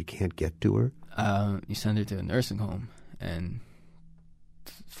and you can't get to her? You send her to a nursing home, and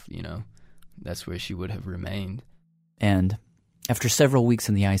that's where she would have remained. And after several weeks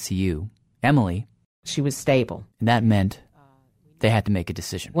in the ICU, Emily... She was stable. And that meant they had to make a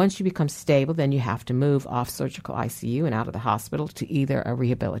decision. Once you become stable, then you have to move off surgical ICU and out of the hospital to either a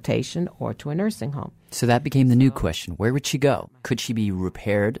rehabilitation or to a nursing home. So that became the new question. Where would she go? Could she be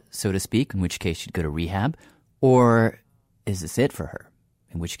repaired, so to speak, in which case she'd go to rehab? Or is this it for her,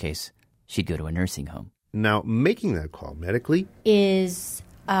 in which case she'd go to a nursing home? Now, making that call medically is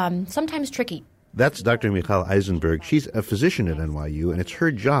sometimes tricky. That's Dr. Michal Eisenberg. She's a physician at NYU, and it's her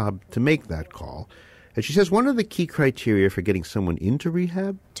job to make that call. And she says one of the key criteria for getting someone into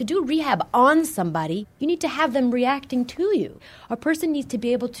rehab? To do rehab on somebody, you need to have them reacting to you. A person needs to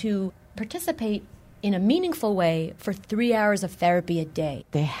be able to participate in a meaningful way for 3 hours of therapy a day.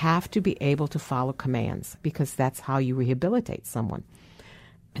 They have to be able to follow commands, because that's how you rehabilitate someone.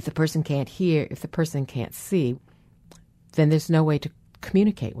 If the person can't hear, if the person can't see, then there's no way to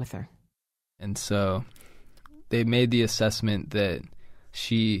communicate with her. And so they made the assessment that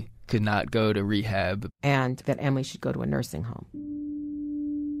she could not go to rehab. And that Emily should go to a nursing home.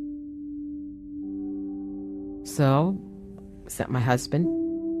 So, sent my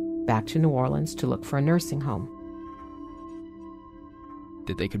husband back to New Orleans to look for a nursing home.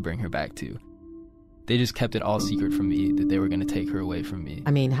 That they could bring her back to. They just kept it all secret from me that they were going to take her away from me.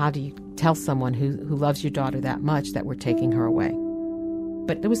 I mean, how do you tell someone who loves your daughter that much that we're taking her away?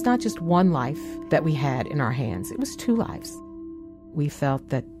 But it was not just one life that we had in our hands. It was 2 lives. We felt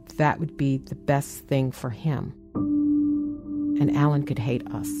that that would be the best thing for him. And Alan could hate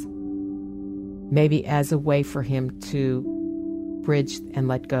us. Maybe as a way for him to bridge and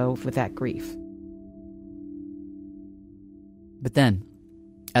let go with that grief. But then,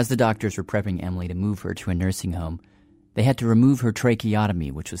 as the doctors were prepping Emily to move her to a nursing home, they had to remove her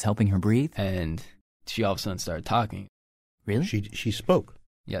tracheotomy, which was helping her breathe. And she all of a sudden started talking. Really? She spoke.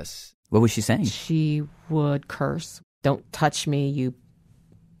 Yes. What was she saying? She would curse. Don't touch me, you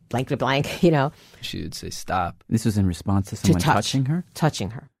blank. You know. She would say, stop. This was in response to someone touching her?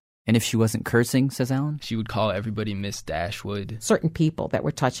 Touching her. And if she wasn't cursing, says Alan? She would call everybody Miss Dashwood. Certain people that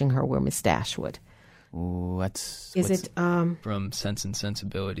were touching her were Miss Dashwood. What's from Sense and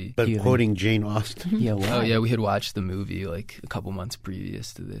Sensibility? But quoting Jane Austen. Yeah. Oh yeah, we had watched the movie like a couple months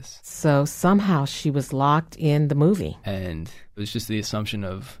previous to this. So somehow she was locked in the movie, and it was just the assumption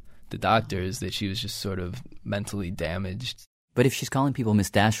of the doctors that she was just sort of mentally damaged. But if she's calling people Miss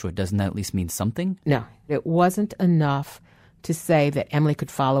Dashwood, doesn't that at least mean something? No, it wasn't enough to say that Emily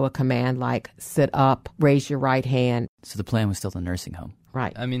could follow a command like sit up, raise your right hand. So the plan was still the nursing home.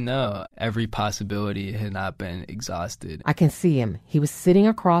 Right. I mean, no, every possibility had not been exhausted. I can see him. He was sitting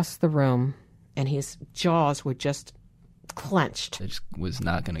across the room, and his jaws were just clenched. I just was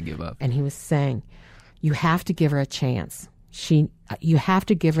not going to give up. And he was saying, you have to give her a chance. You have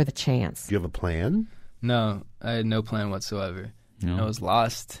to give her the chance. Do you have a plan? No, I had no plan whatsoever. No. I was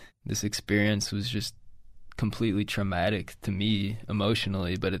lost. This experience was just completely traumatic to me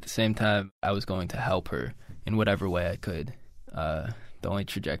emotionally, but at the same time, I was going to help her in whatever way I could. The only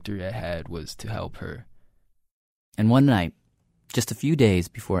trajectory I had was to help her. And one night, just a few days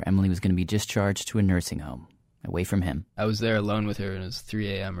before Emily was going to be discharged to a nursing home, away from him. I was there alone with her, and it was 3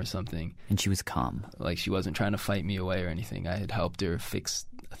 a.m. or something. And she was calm. Like she wasn't trying to fight me away or anything. I had helped her fix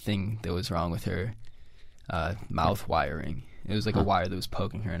a thing that was wrong with her mouth wiring. It was like a wire that was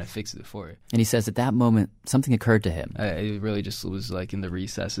poking her, and I fixed it for her. And he says at that moment, something occurred to him. It really just was like in the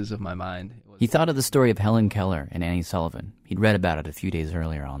recesses of my mind. He thought of the story of Helen Keller and Annie Sullivan. He'd read about it a few days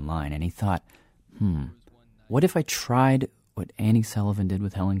earlier online, and he thought, what if I tried what Annie Sullivan did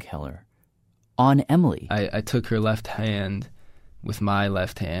with Helen Keller on Emily? I took her left hand with my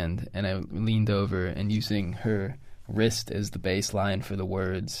left hand, and I leaned over, and using her wrist as the baseline for the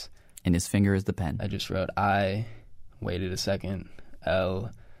words. And his finger as the pen. I just wrote I, waited a second,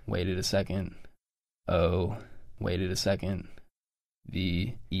 L, waited a second, O, waited a second,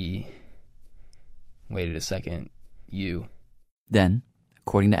 V, E, waited a second, U. Then,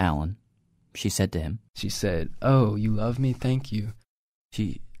 according to Alan, she said to him. She said, oh, you love me? Thank you.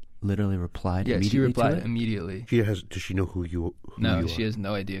 She literally replied immediately. Yeah, she replied to it? Immediately. Does she know who you No, you she are? has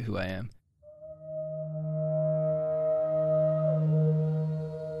no idea who I am.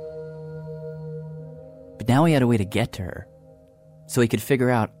 But now he had a way to get to her, so he could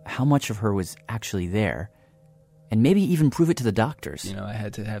figure out how much of her was actually there, and maybe even prove it to the doctors. You know, I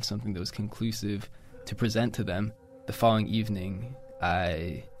had to have something that was conclusive to present to them. The following evening,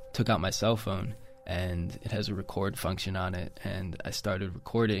 I took out my cell phone, and it has a record function on it, and I started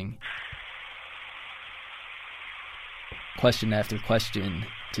recording question after question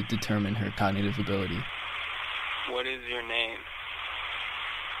to determine her cognitive ability. What is your name?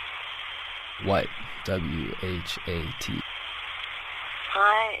 What? W-H-A-T.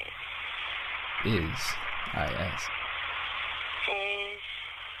 What Is. I-S. is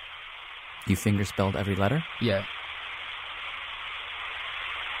You finger spelled every letter? Yeah.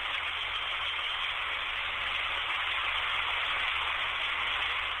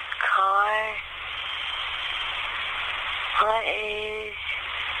 car? What is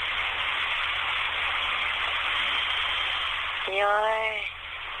your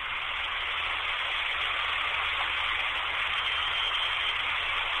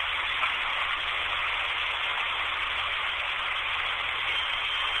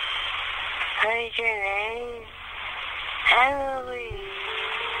what is your name? Emily.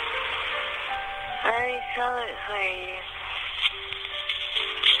 Let me spell it for you.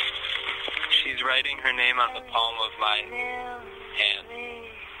 She's writing her name on the palm of my hand.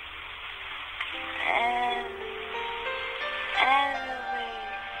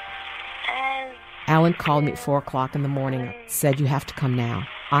 Alan called me at 4 o'clock in the morning, said you have to come now.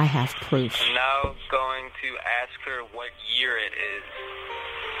 I have proof. I'm now going to ask her what year it is.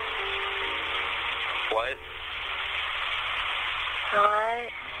 What? What?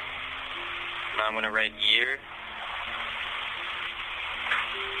 Now I'm going to write year.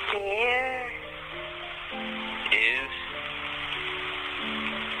 Year?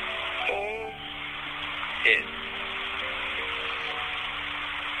 kid?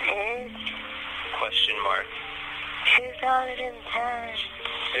 Question mark. 2010.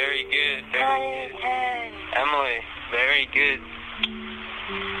 Very good. Very good. Emily, very good.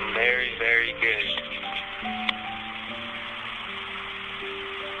 Very, very good.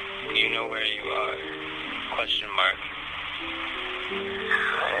 You know where you are? Question mark.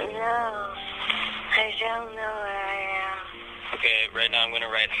 No, I don't know where I am. Okay, right now I'm going to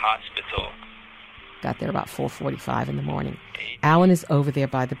write hospital. Got there about 4:45 in the morning. Alan is over there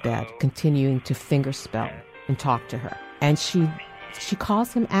by the bed, continuing to finger spell and talk to her. And she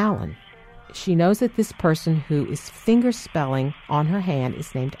calls him Alan. She knows that this person who is finger spelling on her hand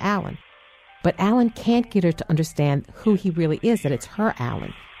is named Alan. But Alan can't get her to understand who he really is, that it's her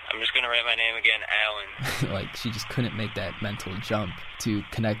Alan. I'm just going to write my name again, Alan. Like, she just couldn't make that mental jump to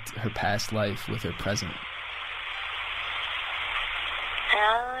connect her past life with her present.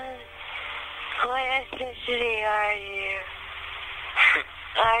 Alan, what ethnicity are you?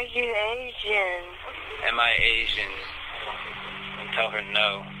 Are you Asian? Am I Asian? And tell her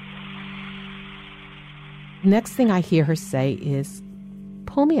no. Next thing I hear her say is,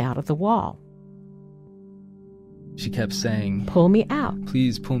 pull me out of the wall. She kept saying, pull me out.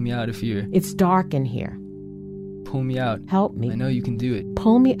 Please pull me out if you're... It's dark in here. Pull me out. Help me. I know you can do it.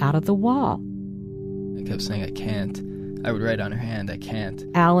 Pull me out of the wall. I kept saying, I can't. I would write on her hand, I can't.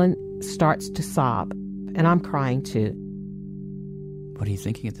 Alan starts to sob, and I'm crying too. What are you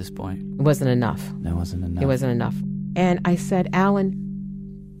thinking at this point? It wasn't enough. That wasn't enough. It wasn't enough. And I said, Alan,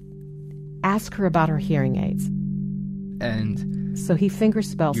 ask her about her hearing aids. And so he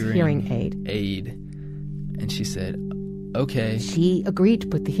fingerspells hearing aid. And she said, okay. She agreed to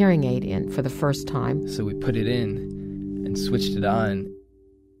put the hearing aid in for the first time. So we put it in and switched it on.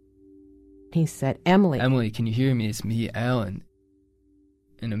 He said, Emily. Emily, can you hear me? It's me, Alan.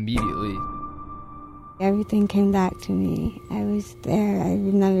 And immediately... everything came back to me. I was there. I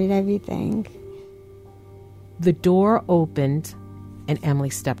remembered everything. The door opened and Emily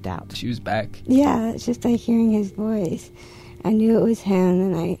stepped out. She was back. Yeah, it's just like hearing his voice. I knew it was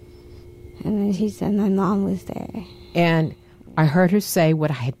him, and then she said my mom was there. And I heard her say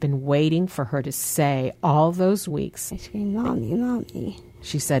what I had been waiting for her to say all those weeks. I screamed, Mommy, Mommy.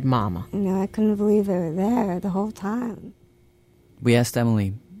 She said, Mama. You know, I couldn't believe they were there the whole time. We asked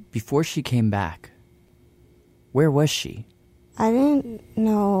Emily, before she came back, where was she? I didn't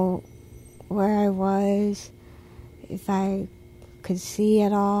know where I was, if I could see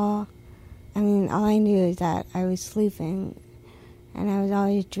at all. I mean, all I knew is that I was sleeping, and I was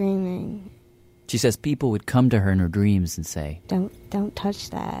always dreaming. She says people would come to her in her dreams and say, Don't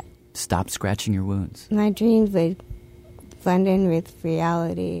touch that. Stop scratching your wounds. My dreams would blend in with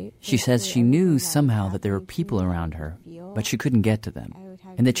reality. She says she knew somehow that there were people around her, but she couldn't get to them.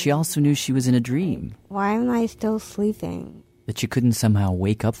 And that she also knew she was in a dream. Why am I still sleeping? That she couldn't somehow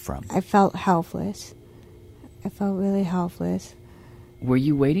wake up from. I felt helpless. I felt really helpless. Were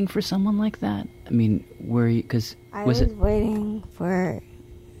you waiting for someone like that? I mean, were you, because I was waiting for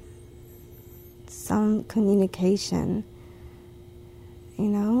some communication, you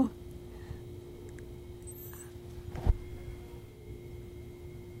know?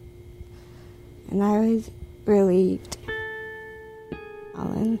 And I was relieved.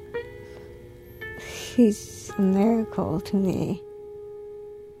 Alan, he's a miracle to me.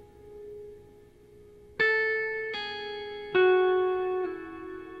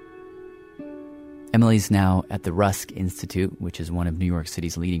 Emily's now at the Rusk Institute, which is one of New York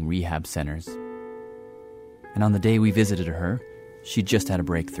City's leading rehab centers. And on the day we visited her, she just had a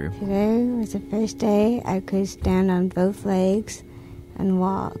breakthrough. Today was the first day I could stand on both legs and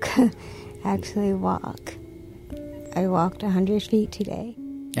walk. Actually walk. I walked 100 feet today.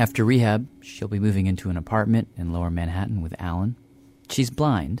 After rehab, she'll be moving into an apartment in Lower Manhattan with Alan. She's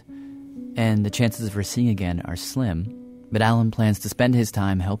blind, and the chances of her seeing again are slim, but Alan plans to spend his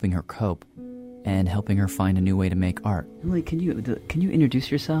time helping her cope and helping her find a new way to make art. Emily, can you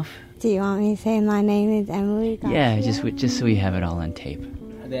introduce yourself? Do you want me to say my name is Emily Garcia? Yeah, just so we have it all on tape.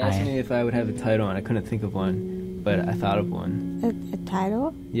 They asked me if I would have a title, and I couldn't think of one, but I thought of one. A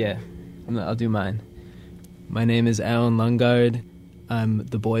title? Yeah, I'll do mine. My name is Alan Lungard. I'm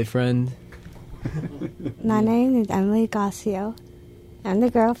the boyfriend. My name is Emily Garcia. I'm the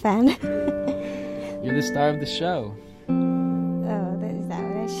girlfriend. You're the star of the show. Oh, is that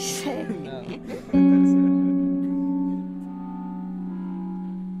what I should say? No.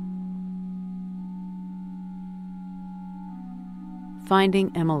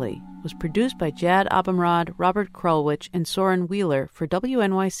 Finding Emily was produced by Jad Abumrad, Robert Krulwich, and Soren Wheeler for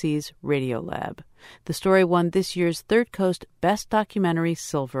WNYC's Radiolab. The story won this year's Third Coast Best Documentary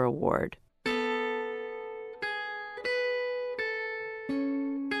Silver Award.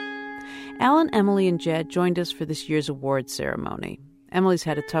 Alan, Emily, and Jed joined us for this year's awards ceremony. Emily's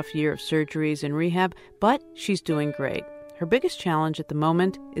had a tough year of surgeries and rehab, but she's doing great. Her biggest challenge at the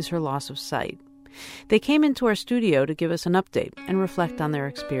moment is her loss of sight. They came into our studio to give us an update and reflect on their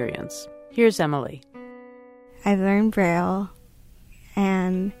experience. Here's Emily. I learned Braille,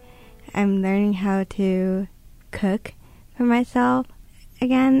 and I'm learning how to cook for myself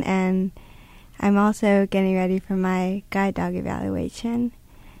again, and I'm also getting ready for my guide dog evaluation.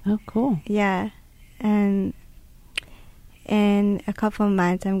 Oh, cool. Yeah, and in a couple of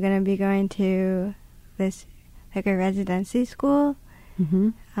months, I'm going to be going to this, like a residency school,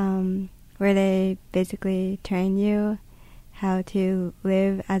 where they basically train you how to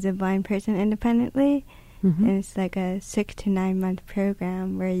live as a blind person independently. And it's like a 6 to 9 month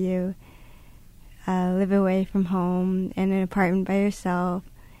program where you live away from home in an apartment by yourself,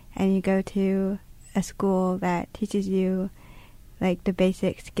 and you go to a school that teaches you like the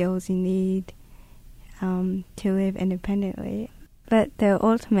basic skills you need to live independently. But the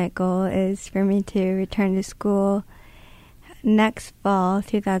ultimate goal is for me to return to school next fall,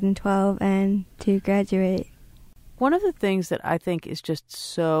 2012, and to graduate. One of the things that I think is just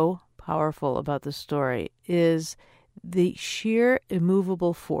so powerful about the story is the sheer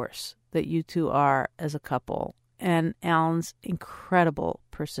immovable force that you two are as a couple, and Alan's incredible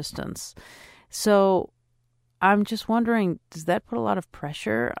persistence. So I'm just wondering, does that put a lot of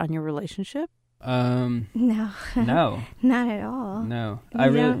pressure on your relationship? No. No. Not at all. No. I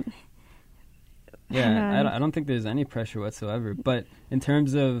don't think there's any pressure whatsoever. But in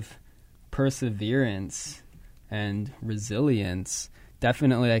terms of perseverance and resilience,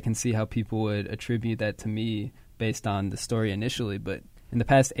 definitely I can see how people would attribute that to me based on the story initially. But in the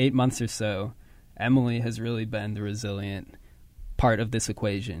past 8 months or so, Emily has really been the resilient part of this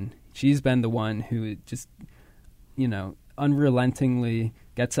equation. She's been the one who just, unrelentingly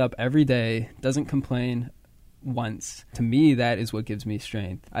gets up every day, doesn't complain once. To me, that is what gives me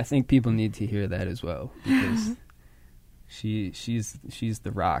strength. I think people need to hear that as well, because she's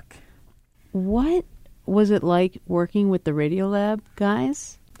the rock. What was it like working with the Radiolab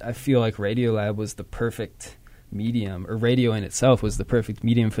guys? I feel like Radiolab was the perfect medium, or radio in itself was the perfect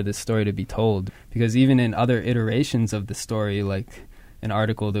medium for this story to be told, because even in other iterations of the story, like an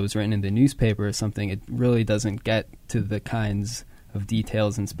article that was written in the newspaper or something, it really doesn't get to the kinds of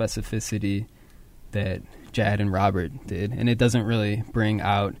details and specificity that Jad and Robert did, and it doesn't really bring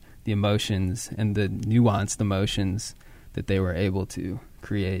out the emotions and the nuanced emotions that they were able to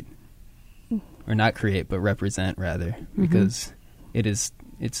create, or not create, but represent rather, because it's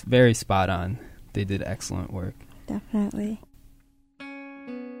very spot on. They did excellent work. Definitely.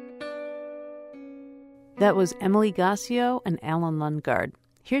 That was Emily Gassio and Alan Lundgaard.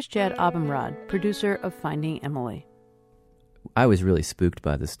 Here's Jad Abumrad, producer of Finding Emily. I was really spooked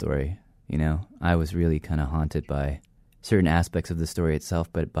by the story. I was really kind of haunted by certain aspects of the story itself,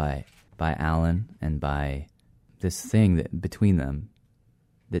 but by Alan and by this thing that between them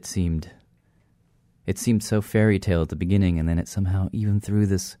that seemed so fairy tale at the beginning, and then it somehow, even through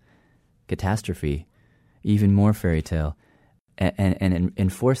this catastrophe, even more fairy tale, and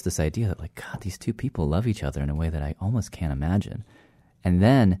enforced this idea that, like, God, these two people love each other in a way that I almost can't imagine. And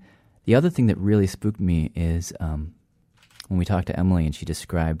then the other thing that really spooked me is when we talked to Emily and she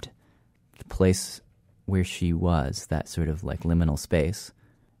described the place where she was, that sort of like liminal space,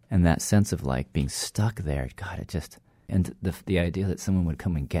 and that sense of like being stuck there. God, it just, and the idea that someone would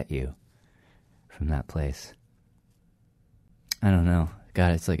come and get you from that place. I don't know.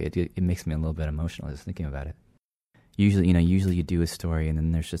 God, it's like it makes me a little bit emotional just thinking about it. Usually you do a story and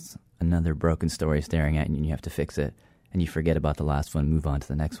then there's just another broken story staring at you and you have to fix it and you forget about the last one, move on to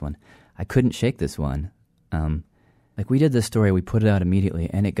the next one. I couldn't shake this one. Like, we did this story, we put it out immediately,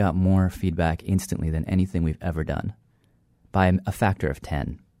 and it got more feedback instantly than anything we've ever done, by a factor of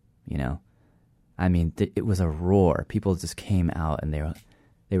 10, I mean, it was a roar. People just came out, and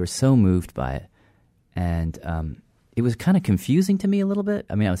they were so moved by it. And it was kind of confusing to me a little bit.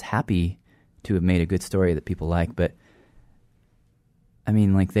 I mean, I was happy to have made a good story that people like, but, I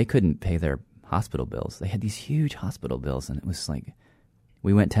mean, like, they couldn't pay their hospital bills. They had these huge hospital bills, and it was like,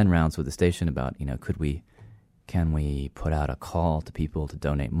 we went 10 rounds with the station about, can we put out a call to people to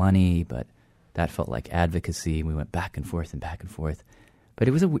donate money? But that felt like advocacy. We went back and forth and back and forth. But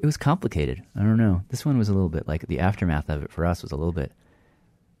it was complicated. I don't know. This one was a little bit like, the aftermath of it for us was a little bit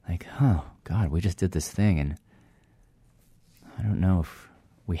like, oh, God, we just did this thing. And I don't know if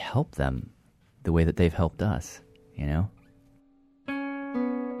we helped them the way that they've helped us,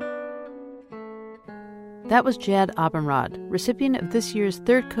 That was Jad Abumrad, recipient of this year's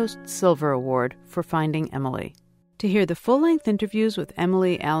Third Coast Silver Award for Finding Emily. To hear the full-length interviews with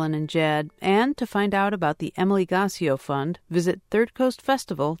Emily, Alan, and Jad, and to find out about the Emily Gossio Fund, visit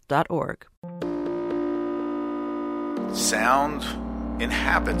thirdcoastfestival.org. Sound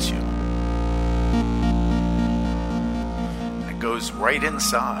inhabits you. It goes right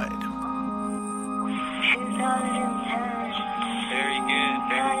inside. Very good,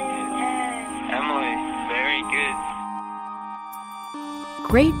 very good. Emily, very good.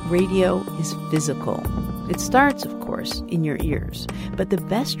 Great radio is physical. It starts, of course, in your ears. But the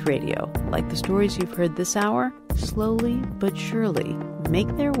best radio, like the stories you've heard this hour, slowly but surely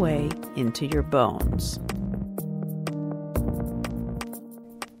make their way into your bones.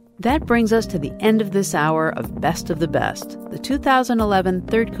 That brings us to the end of this hour of Best of the Best, the 2011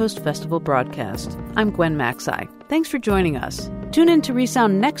 Third Coast Festival broadcast. I'm Gwen Macsai. Thanks for joining us. Tune in to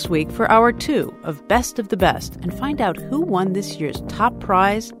Resound next week for Hour 2 of Best of the Best and find out who won this year's top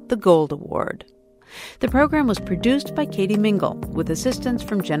prize, the Gold Award. The program was produced by Katie Mingle with assistance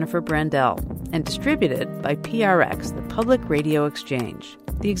from Jennifer Brandel and distributed by PRX, the Public Radio Exchange.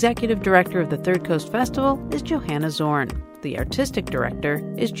 The executive director of the Third Coast Festival is Johanna Zorn. The artistic director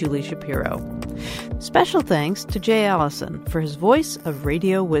is Julie Shapiro. Special thanks to Jay Allison for his voice of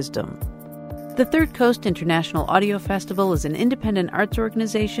radio wisdom. The Third Coast International Audio Festival is an independent arts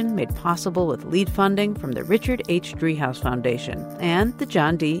organization made possible with lead funding from the Richard H. Driehaus Foundation and the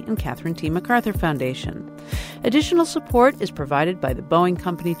John D. and Catherine T. MacArthur Foundation. Additional support is provided by the Boeing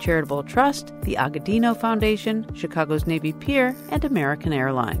Company Charitable Trust, the Agudino Foundation, Chicago's Navy Pier, and American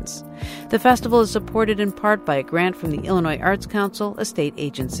Airlines. The festival is supported in part by a grant from the Illinois Arts Council, a state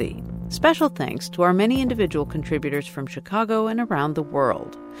agency. Special thanks to our many individual contributors from Chicago and around the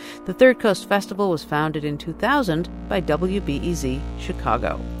world. The Third Coast Festival was founded in 2000 by WBEZ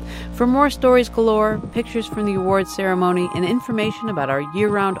Chicago. For more stories galore, pictures from the awards ceremony, and information about our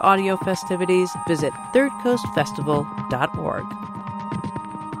year-round audio festivities, visit thirdcoastfestival.org.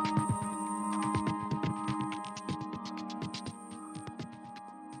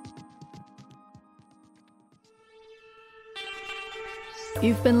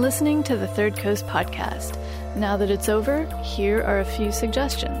 You've been listening to the Third Coast Podcast. Now that it's over, here are a few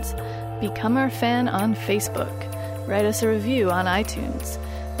suggestions. Become our fan on Facebook. Write us a review on iTunes.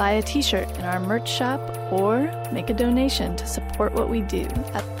 Buy a t-shirt in our merch shop or make a donation to support what we do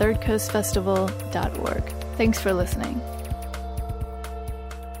at thirdcoastfestival.org. Thanks for listening.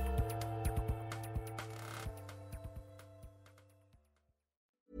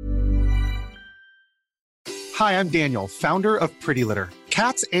 Hi, I'm Daniel, founder of Pretty Litter.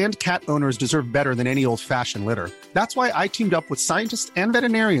 Cats and cat owners deserve better than any old-fashioned litter. That's why I teamed up with scientists and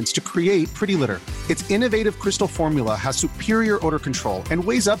veterinarians to create Pretty Litter. Its innovative crystal formula has superior odor control and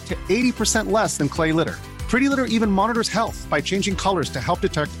weighs up to 80% less than clay litter. Pretty Litter even monitors health by changing colors to help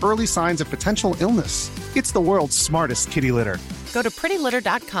detect early signs of potential illness. It's the world's smartest kitty litter. Go to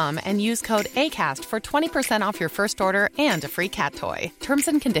prettylitter.com and use code ACAST for 20% off your first order and a free cat toy. Terms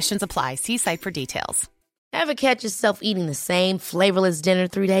and conditions apply. See site for details. Ever catch yourself eating the same flavorless dinner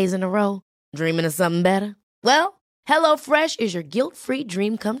 3 days in a row? Dreaming of something better? Well, HelloFresh is your guilt-free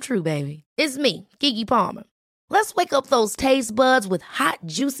dream come true, baby. It's me, Keke Palmer. Let's wake up those taste buds with hot,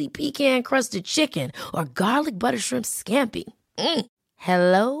 juicy pecan-crusted chicken or garlic butter shrimp scampi.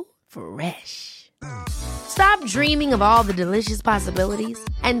 HelloFresh. Stop dreaming of all the delicious possibilities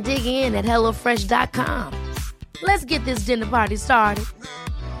and dig in at HelloFresh.com. Let's get this dinner party started.